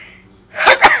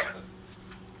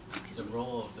 the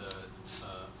role of the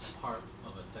part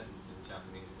of a sentence in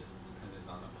Japanese is dependent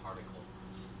on a particle,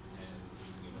 and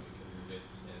you can move it.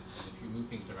 And if you move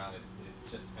things around, it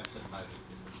just emphasizes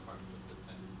different parts of the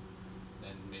sentence.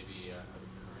 Then maybe a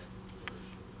recurrent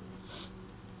version would be better.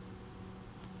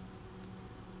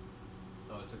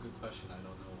 So it's a good question. I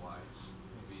don't know why.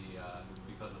 Maybe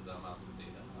because of the amount of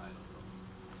data. I don't know.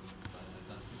 But it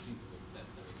doesn't seem to make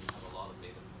sense. I mean, you have a lot of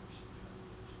data for machine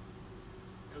translation.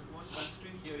 One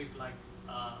constraint here is like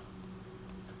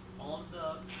all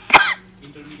the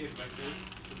intermediate vectors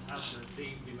should have the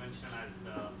same dimension as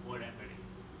the word embedding.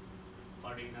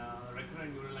 But in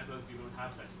recurrent neural networks, you don't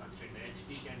have such constraint. The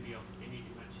HT can be of any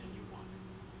dimension you want.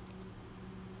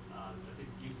 Does it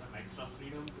give some extra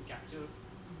freedom to capture?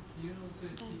 Here also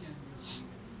ST can be of any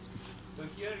dimension. So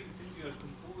here, since you are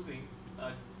composing,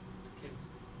 can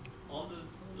all those,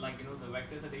 like the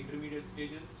vectors at the intermediate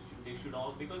stages, they should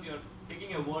all, because you are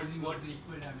taking a word the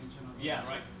equal dimension of yeah,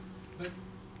 right. But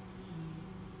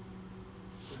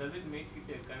so does it make it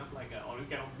a kind of like or you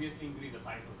can obviously increase the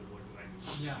size of the word, right?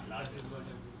 yeah, larger. that is what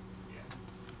I was. Yeah.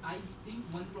 I think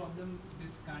one problem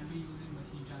this can't be used in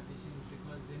machine translation is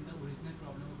because then the original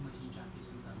problem of machine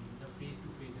translation comes in, the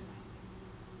phrase-to-phrase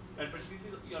alignment. Right, but this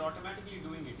is, you're automatically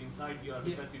doing it inside your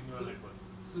recursive neural network.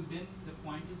 So then the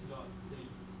point is lost.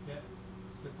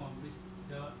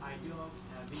 The idea of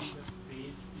having the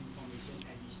phrase information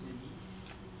additionally,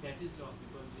 that is lost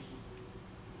because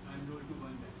I'm rolled to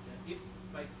one vector. If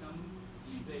by some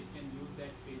reason it can use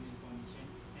that phrase information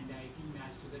and directly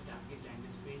match to the target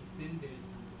language phrase, then there is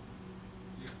some problem.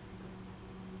 Yeah.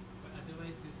 But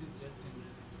otherwise, this is just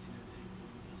another implementation.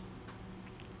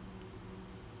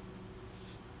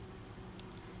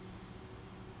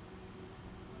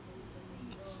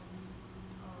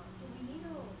 So we need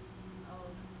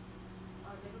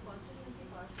like a constituency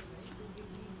parser, right, to give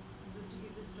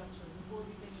this structure before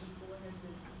we can go ahead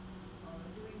with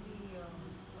doing the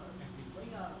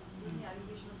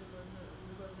aggregation of recursive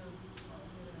neural network.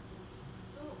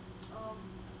 So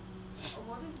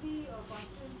what if the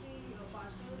constituency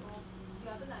parser of the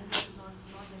other language is not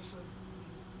very good?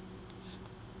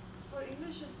 For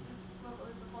English, it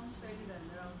performs fairly well,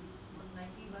 around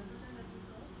 91% as we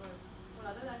saw, but for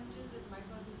other languages, it might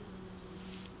not be so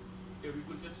sophisticated. Yeah, we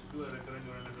could just do a recurrent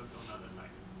neural network on the other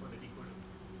side for the decoder.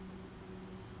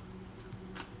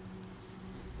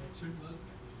 That should work.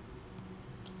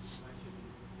 Why should it?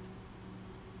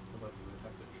 But you would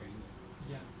have to train it.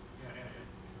 Yeah. Yes.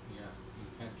 Yeah, you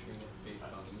can't train it based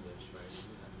on English, right?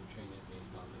 You have to train it based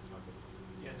on the target.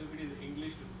 Yeah, so if it is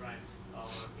English to French or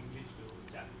English to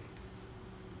Japanese,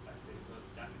 let's say, because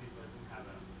Japanese doesn't have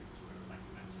a fixed word like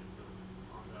you mentioned, so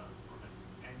on the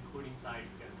encoding side,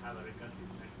 you can have a recursive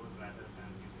network rather than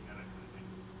using a recurrent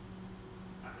network.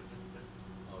 Just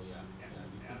Oh yeah.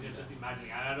 I'm just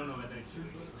imagining. I don't know whether it should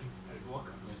work.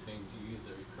 You're saying to use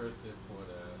a recursive for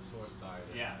the source side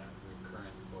and Yeah. a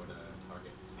recurrent for the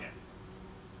target side. Yeah.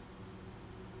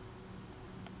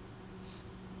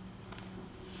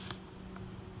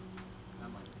 That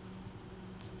might be.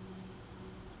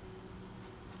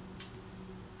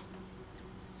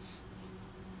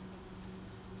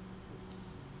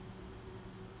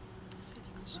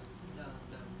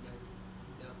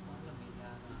 The problem is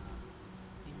that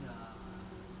in the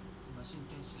machine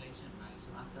translation, right? So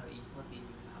after encoding,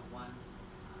 you have one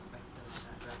vector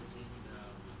that represents the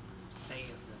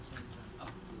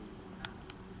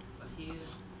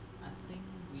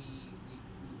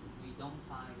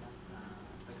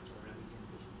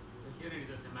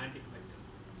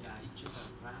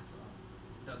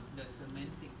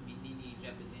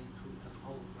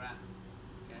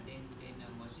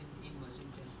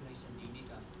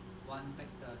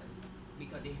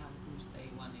because they have two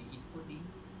stage. One is encoding,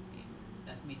 and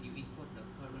that means you encode the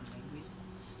current language,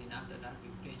 then after that you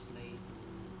translate to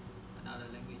another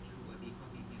language through a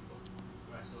decoding network.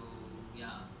 Right. So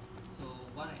yeah, so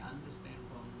what I understand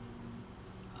from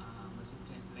machine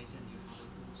translation, you have a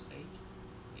two stage,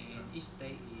 and each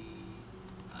stage is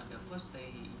the first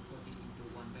stage is encoded into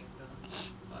one vector.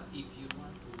 But if we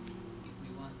want to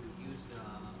use the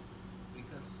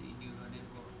recursive neural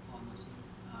network for machine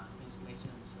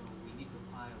translation, so we need to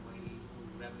find a way to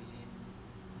represent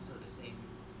also the same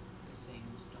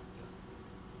structure.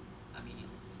 I mean,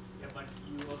 Yeah, but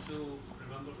you also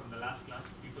remember from the last class,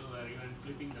 people were even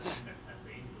flipping the sentence as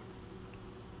the input.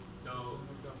 So,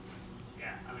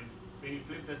 yeah, I mean, when you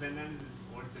flip the sentence,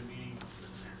 what's the meaning of the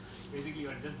sentence? Basically,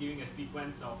 you are just giving a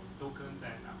sequence of tokens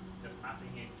and just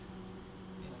mapping it.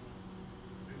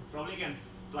 So you probably can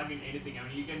plug in anything. I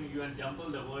mean, you can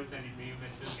jumble the words and you may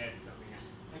still get something else.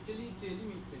 Actually, it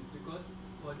really makes sense because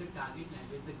for the target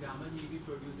language, the grammar may be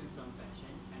produced in some fashion,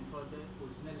 and for the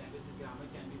original language, the grammar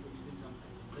can be produced in some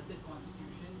fashion. But the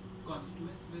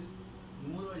constituents will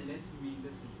more or less remain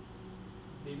the same.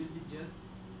 They will be just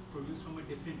produced from a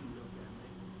different root of grammar.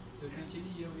 So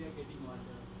essentially, here we are getting all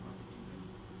the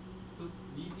constituents. So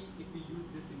maybe if we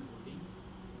use this encoding,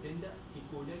 then the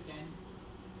decoder can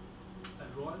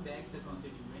roll back the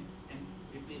constituents and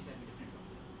replace them with different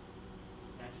program.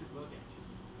 That should work actually.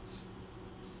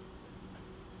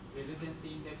 Rather than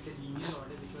saying that the linear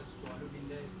order which was followed in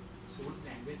the source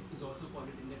language is also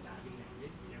followed in the target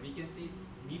language, we can say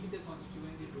maybe the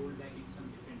constituent will roll back in some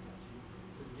different fashion.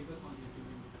 So give a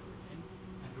constituent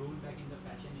and roll back in the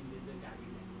fashion in which the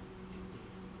target language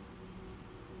takes.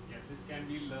 Yeah, this can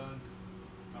be learned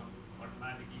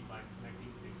automatically by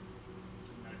connecting this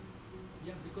to that.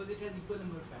 Yeah, because it has equal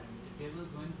number of parameters. There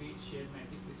was one weight shared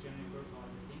matrix which ran across all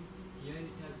the